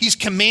doing. He's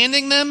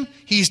commanding them.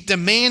 He's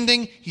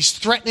demanding. He's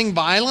threatening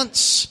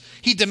violence.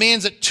 He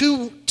demands that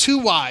two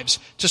wives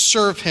to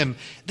serve him.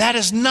 That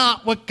is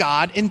not what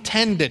God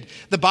intended.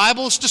 The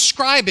Bible is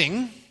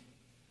describing,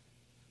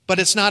 but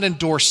it's not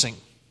endorsing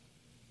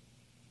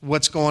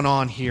what's going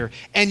on here.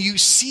 And you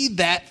see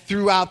that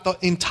throughout the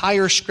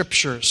entire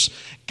scriptures.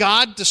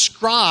 God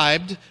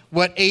described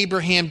what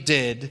Abraham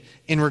did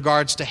in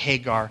regards to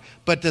Hagar,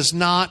 but does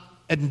not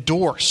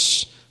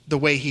endorse the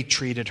way he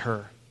treated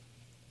her.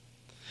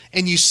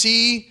 And you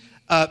see,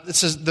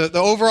 this is the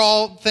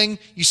overall thing,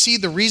 you see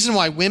the reason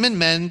why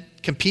men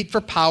compete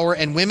for power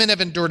and women have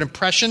endured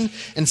oppression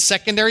and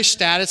secondary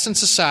status in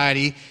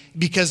society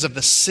because of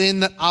the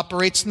sin that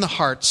operates in the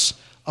hearts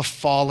of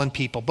fallen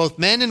people. Both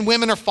men and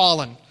women are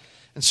fallen.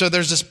 And so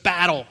there's this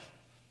battle.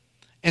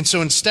 And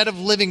so instead of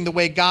living the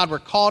way God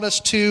called us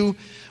to,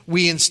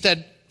 we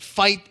instead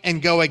fight and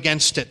go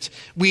against it.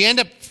 We end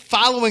up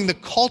following the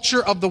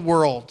culture of the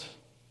world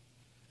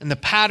and the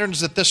patterns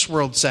that this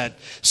world set.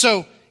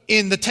 So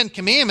in the 10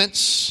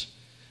 Commandments,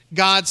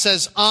 God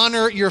says,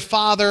 honor your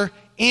father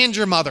and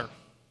your mother.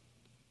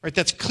 Right?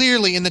 That's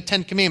clearly in the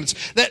 10 Commandments.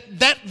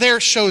 That there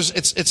shows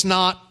it's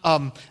not,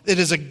 it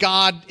is a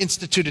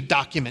God-instituted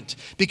document.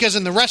 Because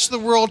in the rest of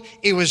the world,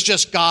 it was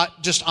just God,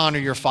 just honor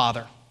your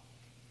father.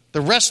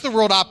 The rest of the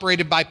world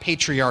operated by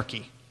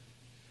patriarchy.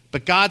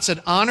 But God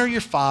said, honor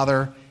your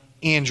father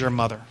and your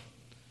mother.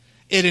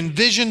 It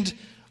envisioned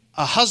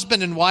a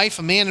husband and wife,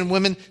 a man and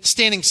woman,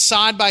 standing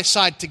side by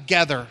side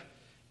together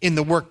in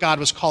the work God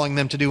was calling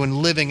them to do and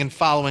living and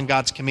following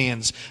God's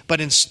commands. But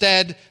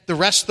instead, the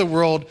rest of the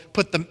world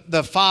put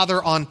the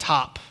Father on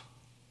top.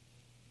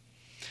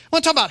 I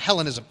want to talk about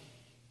Hellenism.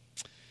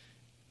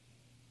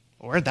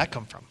 Where did that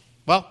come from?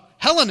 Well,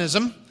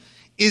 Hellenism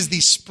is the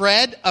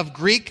spread of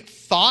Greek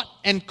thought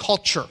and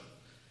culture.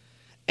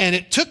 And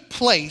it took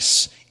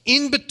place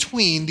in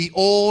between the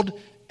Old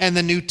and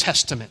the New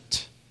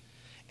Testament.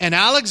 And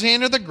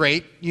Alexander the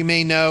Great, you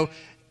may know,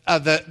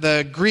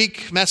 the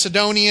Greek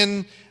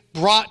Macedonian,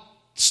 brought,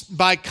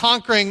 by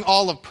conquering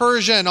all of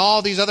Persia and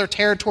all these other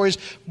territories,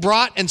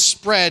 brought and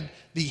spread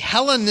the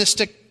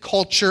Hellenistic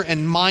culture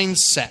and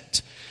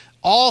mindset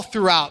all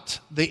throughout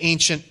the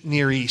ancient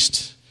Near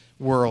East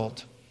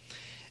world.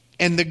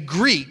 And the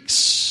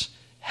Greeks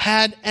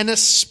had an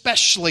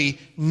especially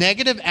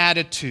negative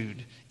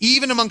attitude,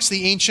 even amongst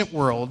the ancient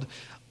world,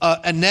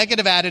 a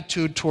negative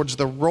attitude towards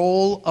the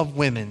role of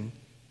women.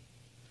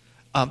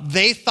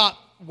 They thought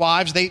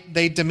wives,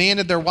 they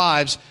demanded their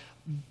wives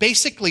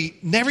basically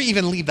never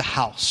even leave the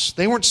house.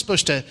 They weren't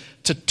supposed to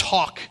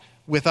talk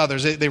with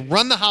others. They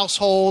run the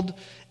household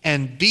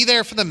and be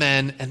there for the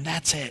men, and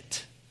that's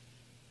it.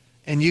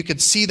 And you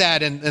could see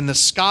that in the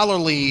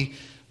scholarly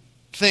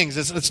things.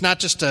 It's not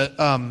just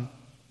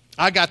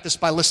I got this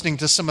by listening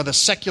to some of the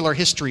secular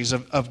histories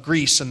of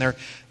Greece and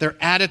their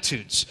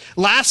attitudes.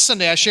 Last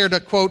Sunday, I shared a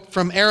quote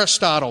from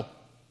Aristotle.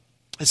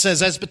 It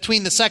says, as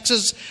between the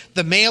sexes,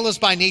 the male is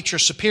by nature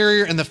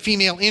superior and the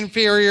female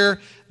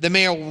inferior, the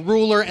male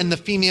ruler and the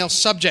female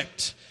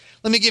subject.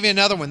 Let me give you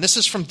another one. This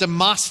is from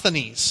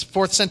Demosthenes,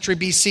 4th century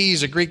BC.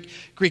 He's a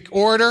Greek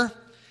orator.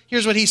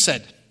 Here's what he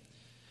said.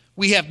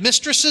 We have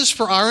mistresses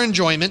for our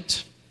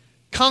enjoyment,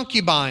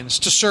 concubines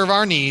to serve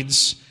our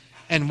needs,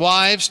 and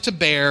wives to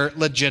bear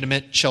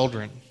legitimate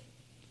children.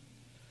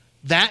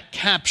 That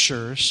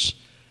captures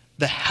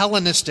the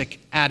Hellenistic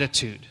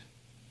attitude.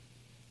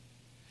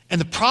 And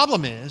the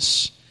problem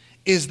is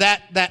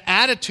that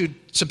attitude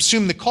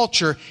subsumed the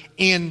culture,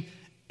 and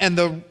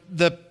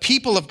the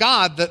people of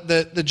God,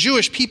 the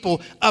Jewish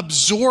people,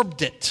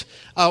 absorbed it.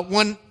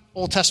 One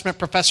Old Testament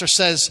professor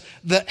says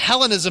that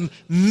Hellenism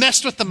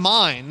messed with the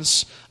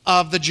minds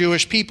of the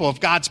Jewish people, of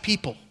God's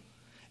people.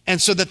 And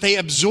so that they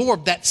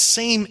absorbed that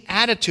same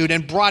attitude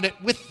and brought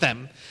it with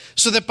them.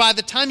 So that by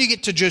the time you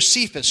get to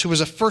Josephus, who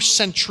was a 1st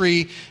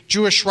century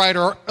Jewish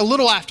writer, a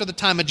little after the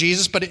time of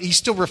Jesus, but he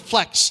still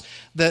reflects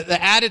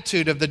the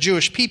attitude of the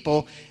Jewish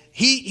people,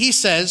 he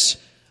says,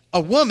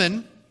 a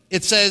woman,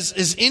 it says,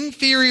 is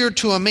inferior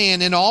to a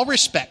man in all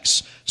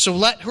respects, so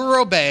let her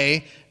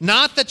obey,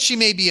 not that she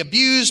may be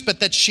abused, but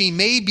that she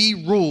may be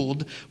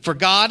ruled, for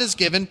God has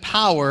given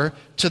power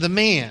to the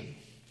man.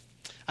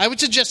 I would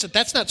suggest that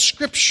that's not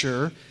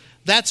scripture,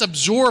 that's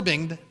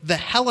absorbing the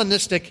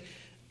Hellenistic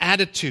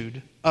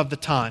attitude of the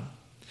time.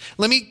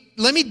 Let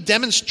me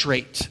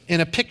demonstrate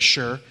in a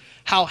picture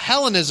how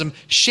Hellenism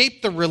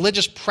shaped the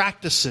religious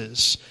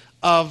practices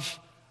of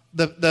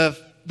the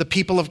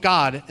people of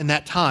God in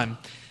that time.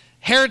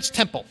 Herod's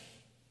temple.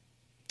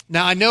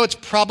 Now, I know it's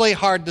probably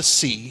hard to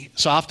see,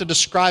 so I'll have to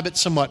describe it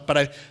somewhat, but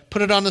I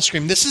put it on the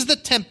screen. This is the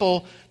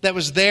temple that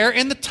was there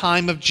in the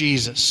time of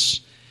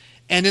Jesus.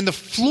 And in the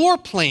floor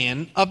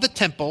plan of the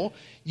temple,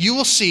 you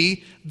will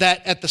see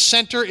that at the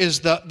center is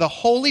the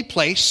holy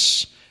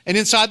place, and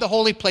inside the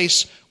holy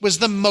place was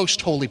the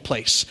most holy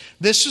place.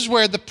 This is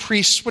where the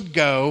priests would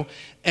go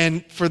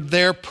and for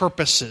their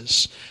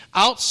purposes.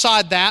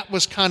 Outside that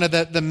was kind of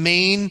the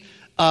main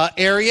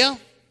area,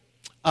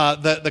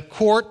 the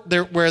court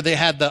there, where they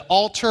had the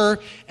altar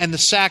and the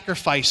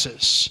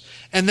sacrifices.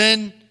 And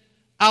then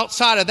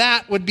outside of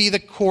that would be the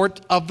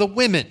court of the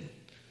women.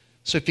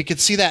 So if you could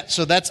see that.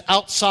 So that's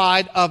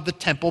outside of the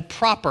temple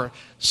proper.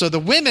 So the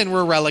women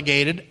were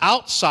relegated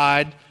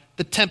outside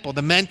the temple.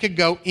 The men could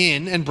go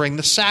in and bring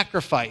the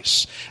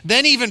sacrifice.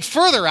 Then even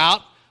further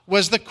out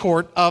was the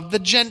court of the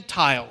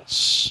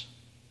Gentiles.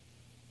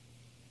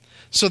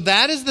 So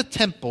that is the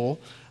temple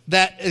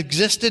that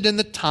existed in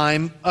the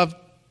time of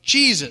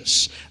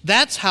Jesus.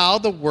 That's how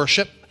the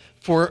worship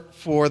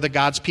for the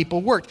God's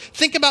people worked.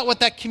 Think about what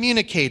that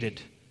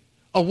communicated.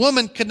 A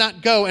woman could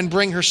not go and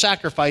bring her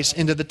sacrifice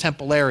into the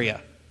temple area.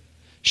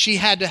 She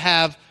had to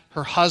have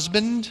her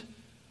husband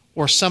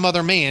or some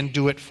other man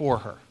do it for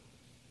her.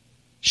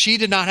 She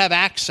did not have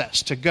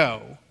access to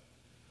go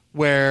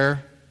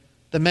where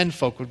the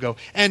menfolk would go.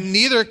 And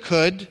neither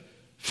could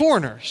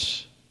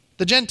foreigners,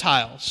 the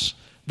Gentiles.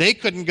 They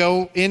couldn't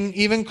go in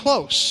even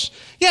close.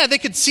 Yeah, they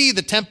could see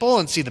the temple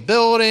and see the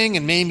building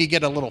and maybe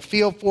get a little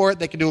feel for it.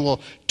 They could do a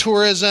little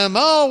tourism.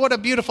 Oh, what a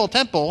beautiful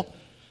temple.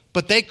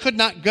 But they could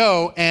not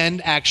go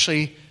and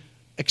actually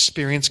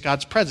experience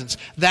God's presence.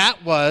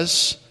 That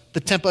was the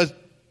temple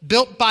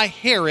built by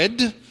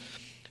Herod,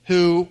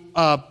 who,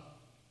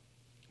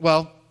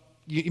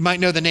 you might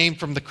know the name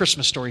from the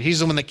Christmas story.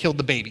 He's the one that killed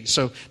the baby,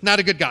 so not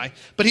a good guy.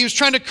 But he was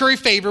trying to curry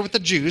favor with the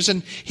Jews,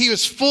 and he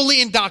was fully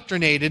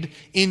indoctrinated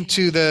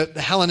into the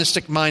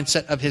Hellenistic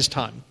mindset of his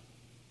time.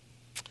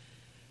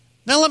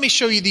 Now let me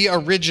show you the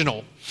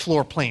original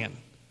floor plan,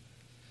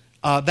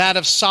 that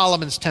of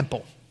Solomon's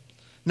temple.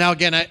 Now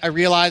again, I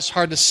realize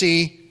hard to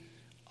see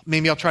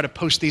Maybe I'll try to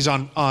post these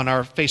on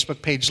our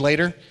Facebook page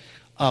later.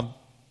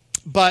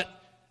 But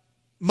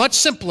much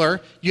simpler,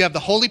 you have the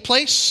holy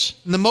place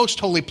and the most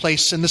holy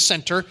place in the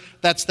center.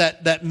 That's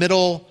that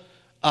middle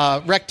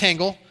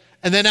rectangle.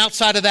 And then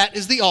outside of that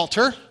is the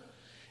altar.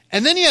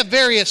 And then you have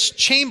various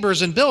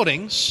chambers and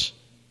buildings.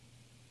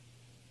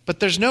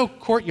 But there's no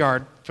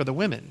courtyard for the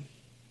women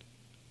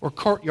or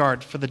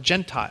courtyard for the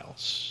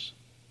Gentiles.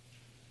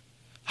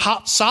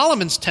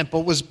 Solomon's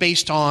temple was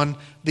based on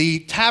the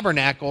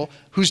tabernacle,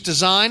 whose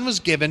design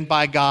was given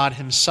by God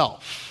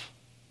himself.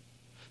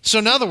 So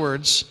in other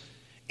words,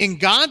 in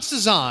God's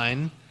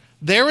design,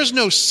 there is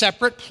no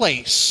separate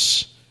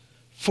place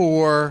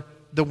for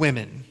the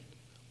women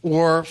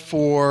or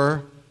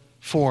for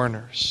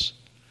foreigners.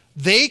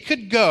 They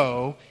could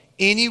go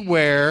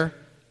anywhere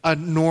a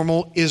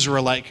normal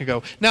Israelite could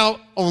go. Now,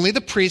 only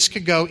the priest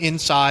could go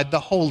inside the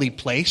holy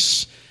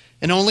place,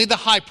 and only the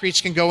high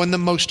priest can go in the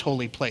most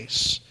holy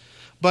place.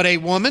 But a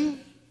woman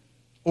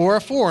or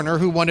a foreigner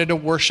who wanted to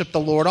worship the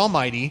Lord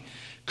Almighty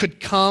could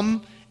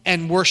come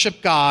and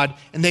worship God,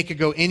 and they could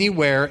go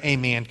anywhere a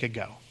man could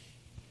go.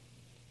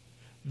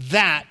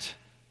 That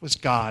was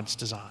God's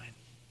design.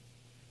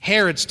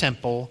 Herod's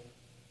temple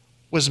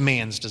was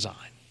man's design.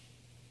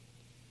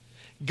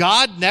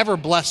 God never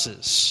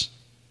blesses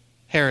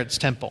Herod's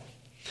temple.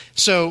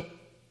 So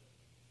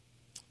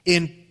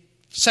in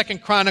 2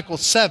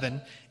 Chronicles 7,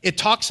 it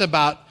talks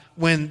about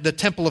when the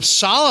temple of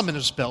Solomon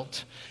was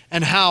built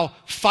and how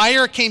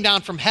fire came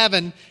down from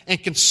heaven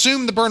and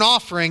consumed the burnt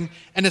offering.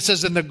 And it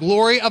says, and the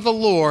glory of the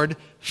Lord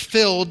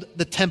filled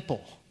the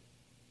temple.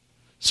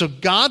 So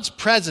God's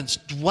presence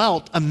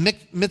dwelt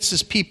amidst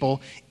his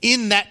people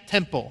in that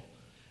temple.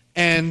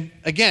 And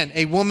again,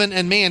 a woman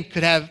and man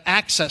could have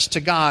access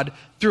to God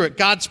through it.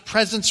 God's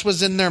presence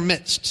was in their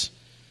midst.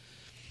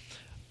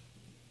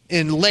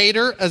 And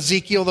later,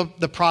 Ezekiel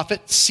the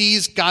prophet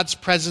sees God's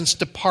presence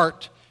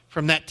depart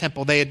from that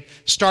temple. They had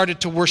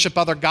started to worship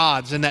other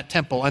gods in that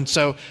temple. And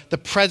so the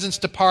presence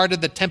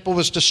departed, the temple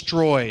was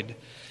destroyed.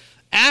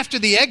 After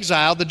the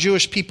exile, the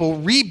Jewish people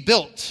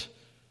rebuilt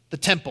the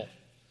temple.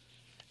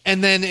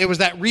 And then it was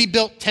that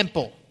rebuilt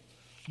temple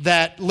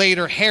that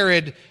later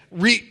Herod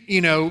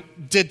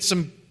did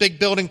some big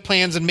building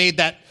plans and made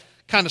that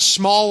kind of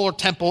smaller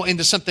temple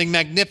into something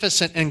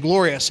magnificent and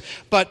glorious.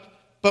 But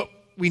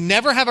we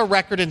never have a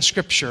record in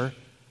Scripture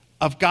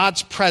of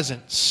God's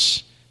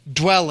presence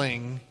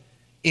dwelling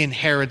in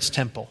Herod's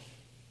temple.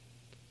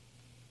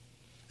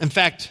 In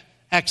fact,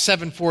 Acts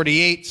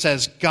 7:48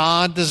 says,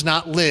 God does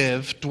not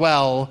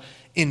dwell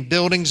in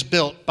buildings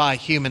built by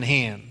human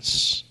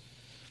hands.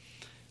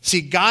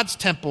 See, God's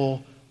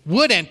temple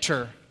would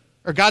enter,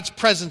 or God's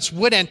presence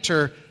would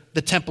enter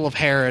the temple of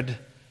Herod,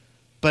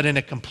 but in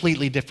a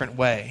completely different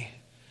way.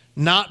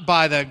 Not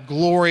by the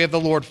glory of the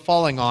Lord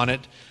falling on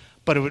it,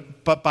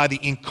 but by the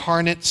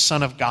incarnate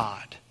Son of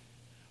God,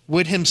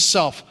 would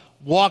himself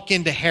walk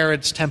into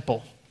Herod's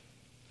temple.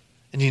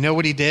 And you know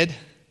what he did?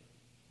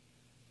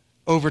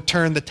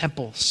 Overturned the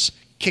temples,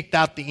 kicked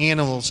out the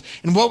animals.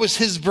 And what was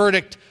his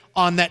verdict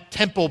on that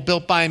temple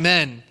built by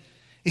men?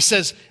 He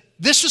says,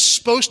 this was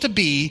supposed to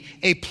be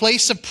a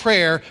place of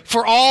prayer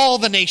for all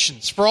the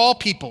nations, for all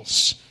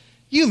peoples.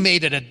 You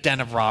made it a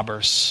den of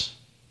robbers.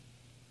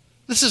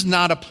 This is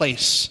not a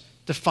place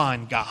to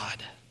find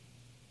God.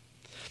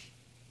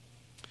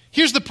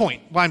 Here's the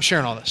point why I'm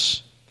sharing all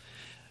this.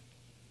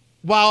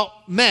 While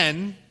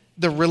men,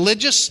 the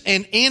religious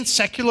and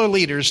secular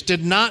leaders,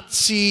 did not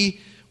see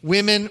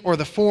women or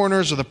the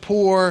foreigners or the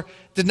poor,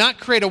 did not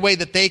create a way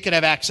that they could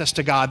have access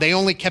to God. They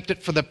only kept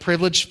it for the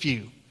privileged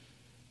few.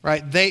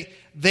 Right? They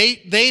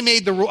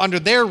made the rule under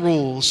their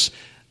rules,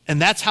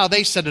 and that's how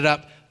they set it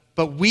up.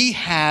 But we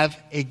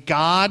have a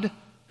God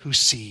who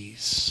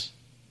sees.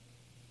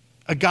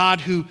 A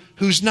God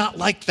who's not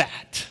like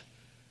that.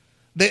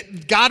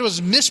 That God was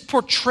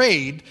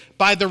misportrayed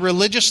by the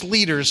religious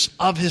leaders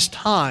of his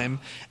time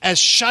as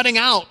shutting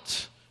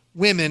out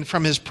women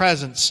from his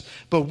presence.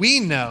 But we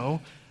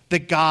know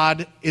that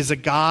God is a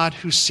God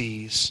who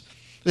sees.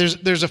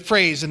 There's a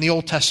phrase in the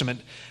Old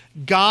Testament,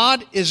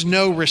 God is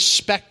no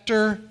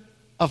respecter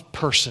of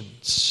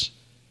persons.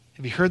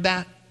 Have you heard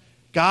that?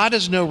 God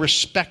is no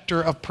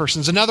respecter of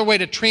persons. Another way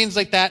to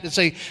translate that is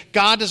say,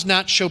 God does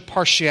not show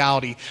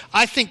partiality.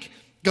 I think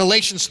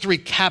Galatians 3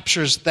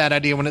 captures that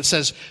idea when it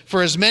says,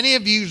 for as many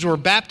of you who were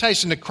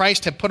baptized into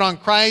Christ have put on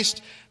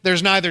Christ,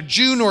 there's neither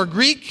Jew nor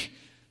Greek,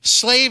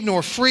 slave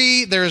nor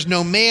free, there is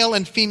no male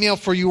and female,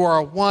 for you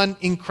are one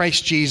in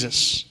Christ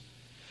Jesus.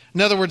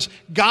 In other words,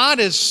 God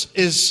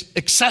is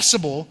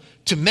accessible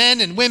to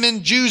men and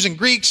women, Jews and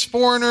Greeks,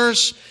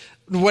 foreigners,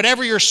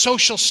 whatever your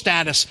social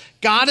status.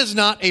 God is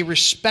not a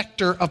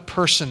respecter of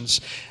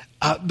persons.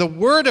 The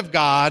Word of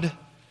God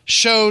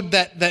showed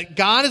that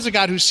God is a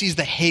God who sees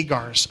the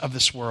Hagars of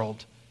this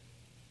world.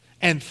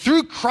 And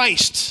through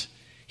Christ,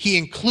 he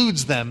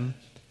includes them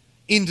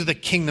into the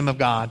kingdom of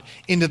God,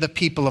 into the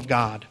people of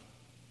God.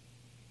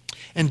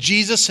 And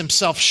Jesus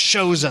himself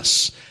shows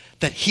us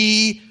that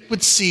he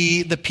would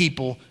see the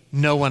people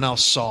no one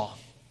else saw.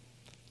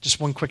 Just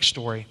one quick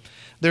story.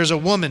 There's a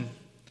woman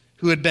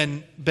who had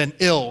been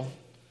ill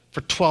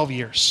for 12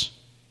 years,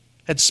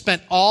 had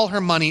spent all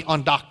her money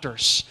on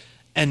doctors,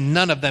 and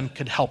none of them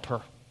could help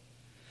her.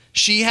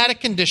 She had a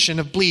condition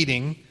of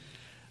bleeding.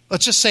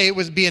 Let's just say it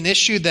would be an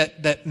issue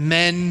that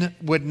men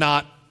would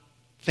not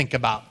think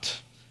about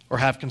or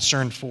have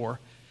concern for.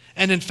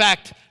 And in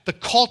fact, the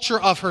culture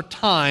of her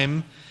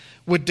time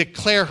would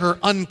declare her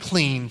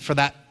unclean for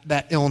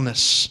that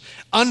illness,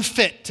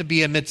 unfit to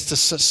be amidst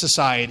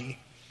society.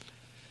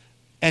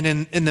 And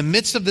in the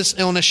midst of this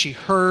illness, she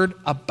heard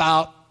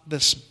about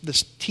this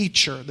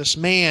teacher, this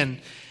man,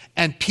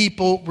 and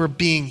people were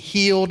being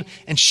healed,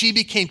 and she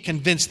became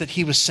convinced that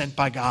he was sent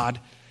by God.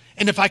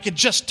 And if I could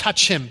just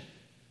touch him,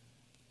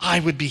 I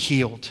would be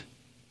healed.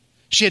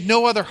 She had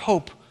no other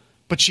hope,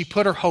 but she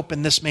put her hope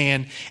in this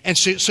man. And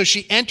so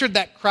she entered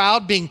that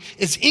crowd being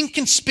as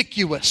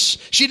inconspicuous.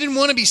 She didn't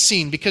want to be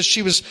seen because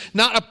she was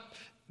not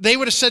they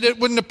would have said it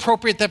wasn't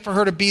appropriate that for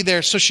her to be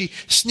there. So she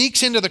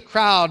sneaks into the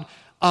crowd,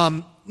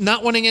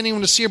 not wanting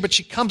anyone to see her, but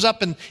she comes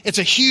up and it's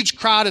a huge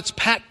crowd. It's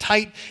packed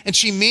tight. And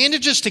she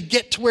manages to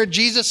get to where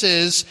Jesus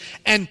is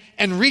and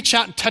reach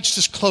out and touch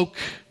his cloak.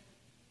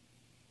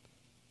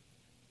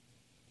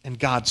 And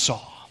God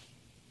saw.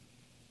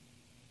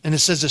 And it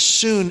says as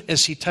soon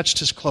as he touched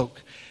his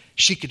cloak,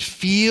 she could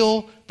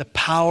feel the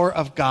power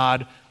of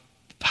God,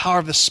 the power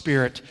of the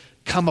Spirit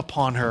come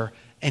upon her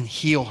and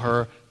heal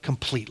her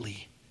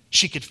completely.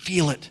 She could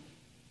feel it.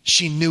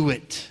 She knew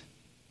it.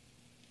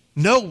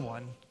 No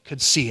one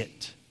could see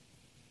it.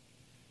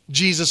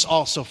 Jesus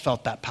also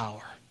felt that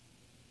power.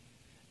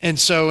 And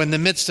so in the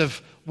midst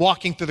of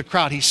walking through the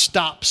crowd, he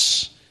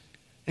stops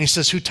and he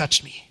says, "Who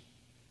touched me?"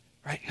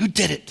 Right? Who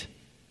did it?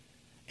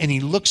 And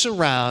he looks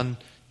around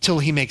till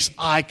he makes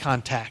eye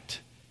contact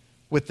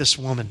with this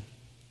woman.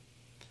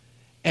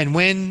 And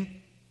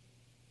when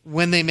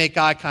they make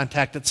eye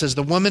contact, it says,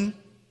 the woman,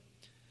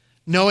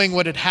 knowing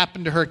what had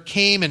happened to her,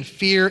 came in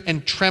fear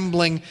and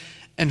trembling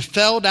and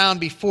fell down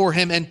before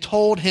him and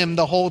told him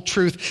the whole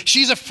truth.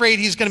 She's afraid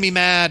he's going to be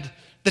mad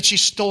that she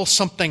stole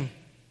something.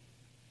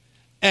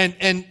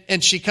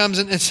 And she comes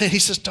in and he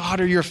says,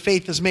 "Daughter, your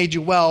faith has made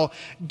you well.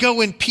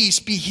 Go in peace,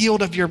 be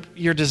healed of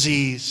your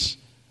disease."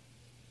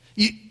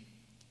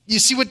 You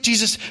see what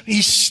Jesus,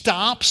 he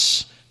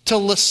stops to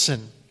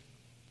listen.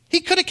 He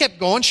could have kept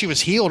going. She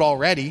was healed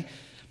already.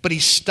 But he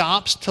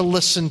stops to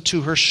listen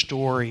to her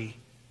story.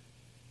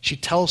 She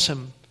tells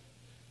him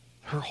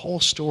her whole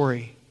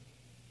story.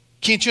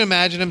 Can't you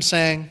imagine him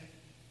saying,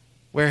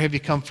 "Where have you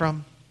come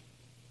from?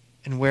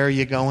 And where are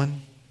you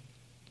going?"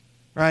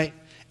 Right?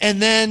 And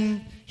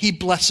then he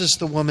blesses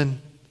the woman.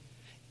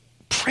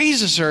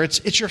 Praises her.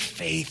 It's your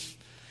faith.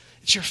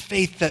 It's your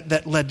faith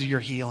that led to your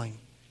healing.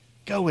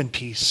 Go in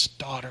peace,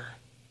 daughter.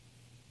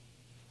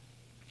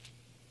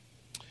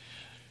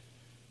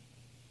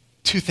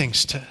 Two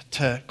things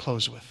to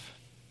close with.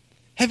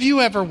 Have you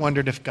ever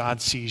wondered if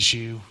God sees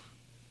you?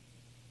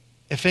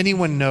 If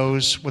anyone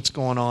knows what's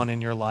going on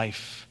in your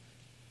life?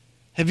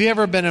 Have you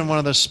ever been in one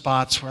of those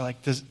spots where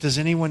does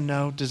anyone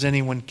know? Does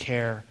anyone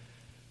care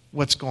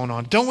what's going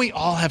on? Don't we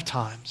all have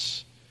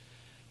times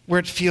where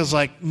it feels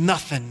like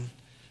nothing,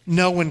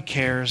 no one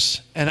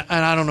cares, and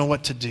I don't know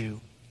what to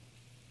do?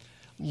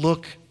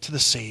 Look to the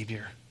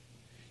Savior.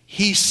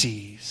 He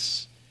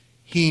sees.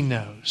 He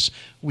knows.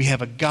 We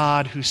have a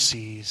God who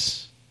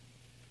sees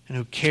and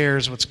who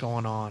cares what's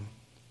going on.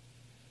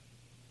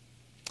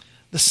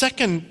 The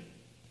second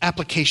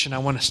application I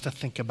want us to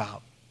think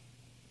about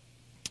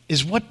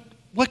is what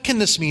can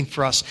this mean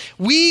for us?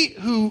 We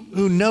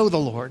who know the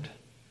Lord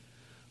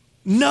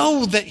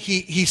know that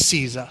He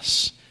sees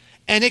us.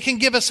 And it can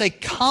give us a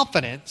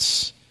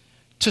confidence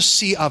to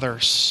see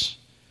others.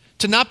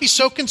 To not be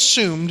so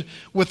consumed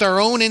with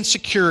our own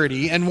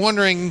insecurity and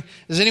wondering,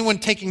 is anyone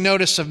taking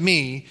notice of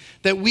me,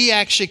 that we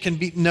actually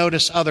can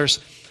notice others.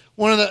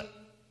 One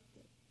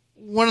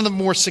of the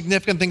more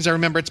significant things I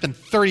remember, it's been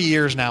 30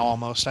 years now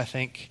almost, I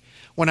think,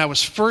 when I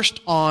was first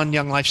on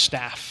Young Life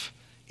staff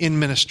in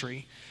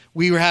ministry.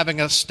 We were having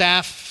a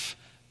staff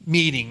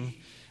meeting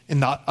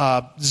in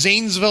the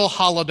Zanesville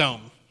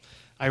Holodome.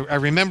 I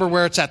remember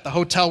where it's at, the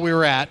hotel we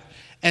were at.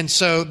 And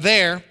so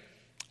there,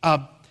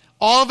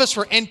 all of us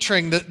were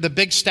entering the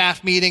big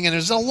staff meeting, and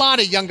there's a lot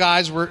of young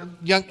guys,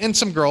 and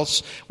some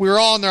girls. We were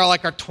all in there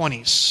like our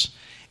 20s.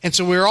 And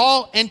so we were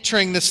all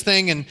entering this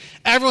thing, and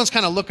everyone's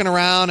kind of looking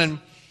around,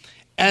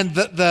 and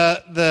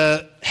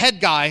the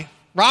head guy,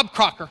 Rob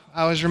Crocker,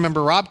 I always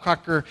remember Rob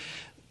Crocker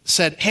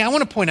said, "Hey, I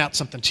want to point out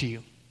something to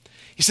you."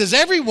 He says,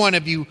 "Every one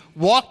of you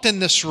walked in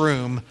this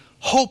room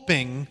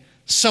hoping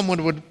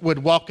someone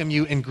would welcome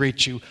you and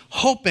greet you,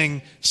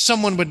 hoping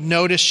someone would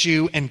notice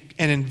you and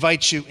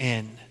invite you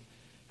in."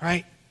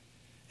 Right?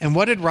 And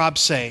what did Rob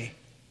say?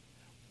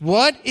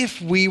 What if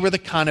we were the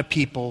kind of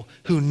people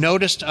who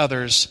noticed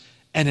others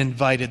and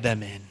invited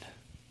them in?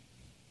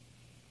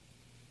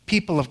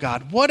 People of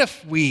God, what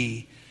if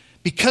we,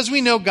 because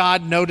we know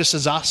God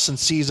notices us and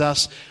sees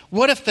us,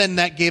 what if then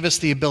that gave us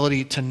the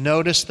ability to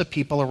notice the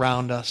people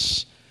around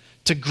us,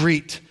 to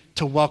greet,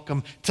 to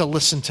welcome, to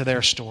listen to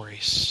their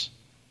stories?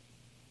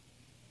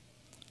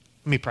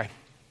 Let me pray.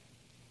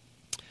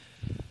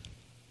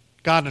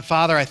 God and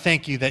Father, I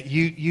thank you that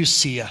you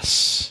see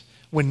us.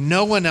 When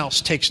no one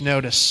else takes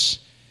notice,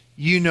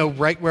 you know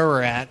right where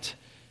we're at.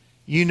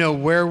 You know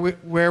where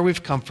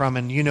we've come from,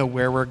 and you know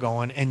where we're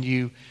going, and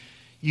you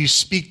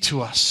speak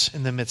to us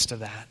in the midst of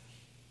that.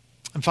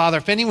 And Father,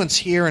 if anyone's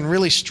here and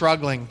really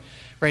struggling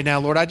right now,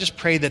 Lord, I just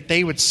pray that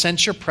they would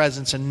sense your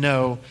presence and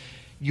know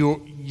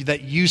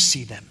that you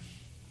see them.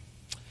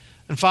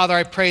 And Father,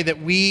 I pray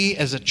that we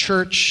as a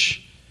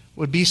church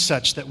would be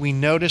such that we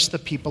notice the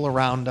people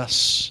around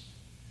us,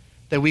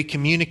 that we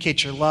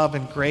communicate your love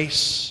and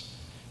grace,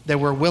 that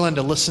we're willing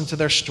to listen to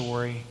their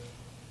story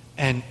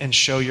and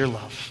show your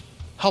love.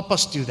 Help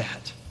us do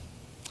that.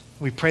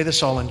 We pray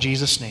this all in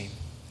Jesus' name.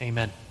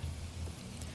 Amen.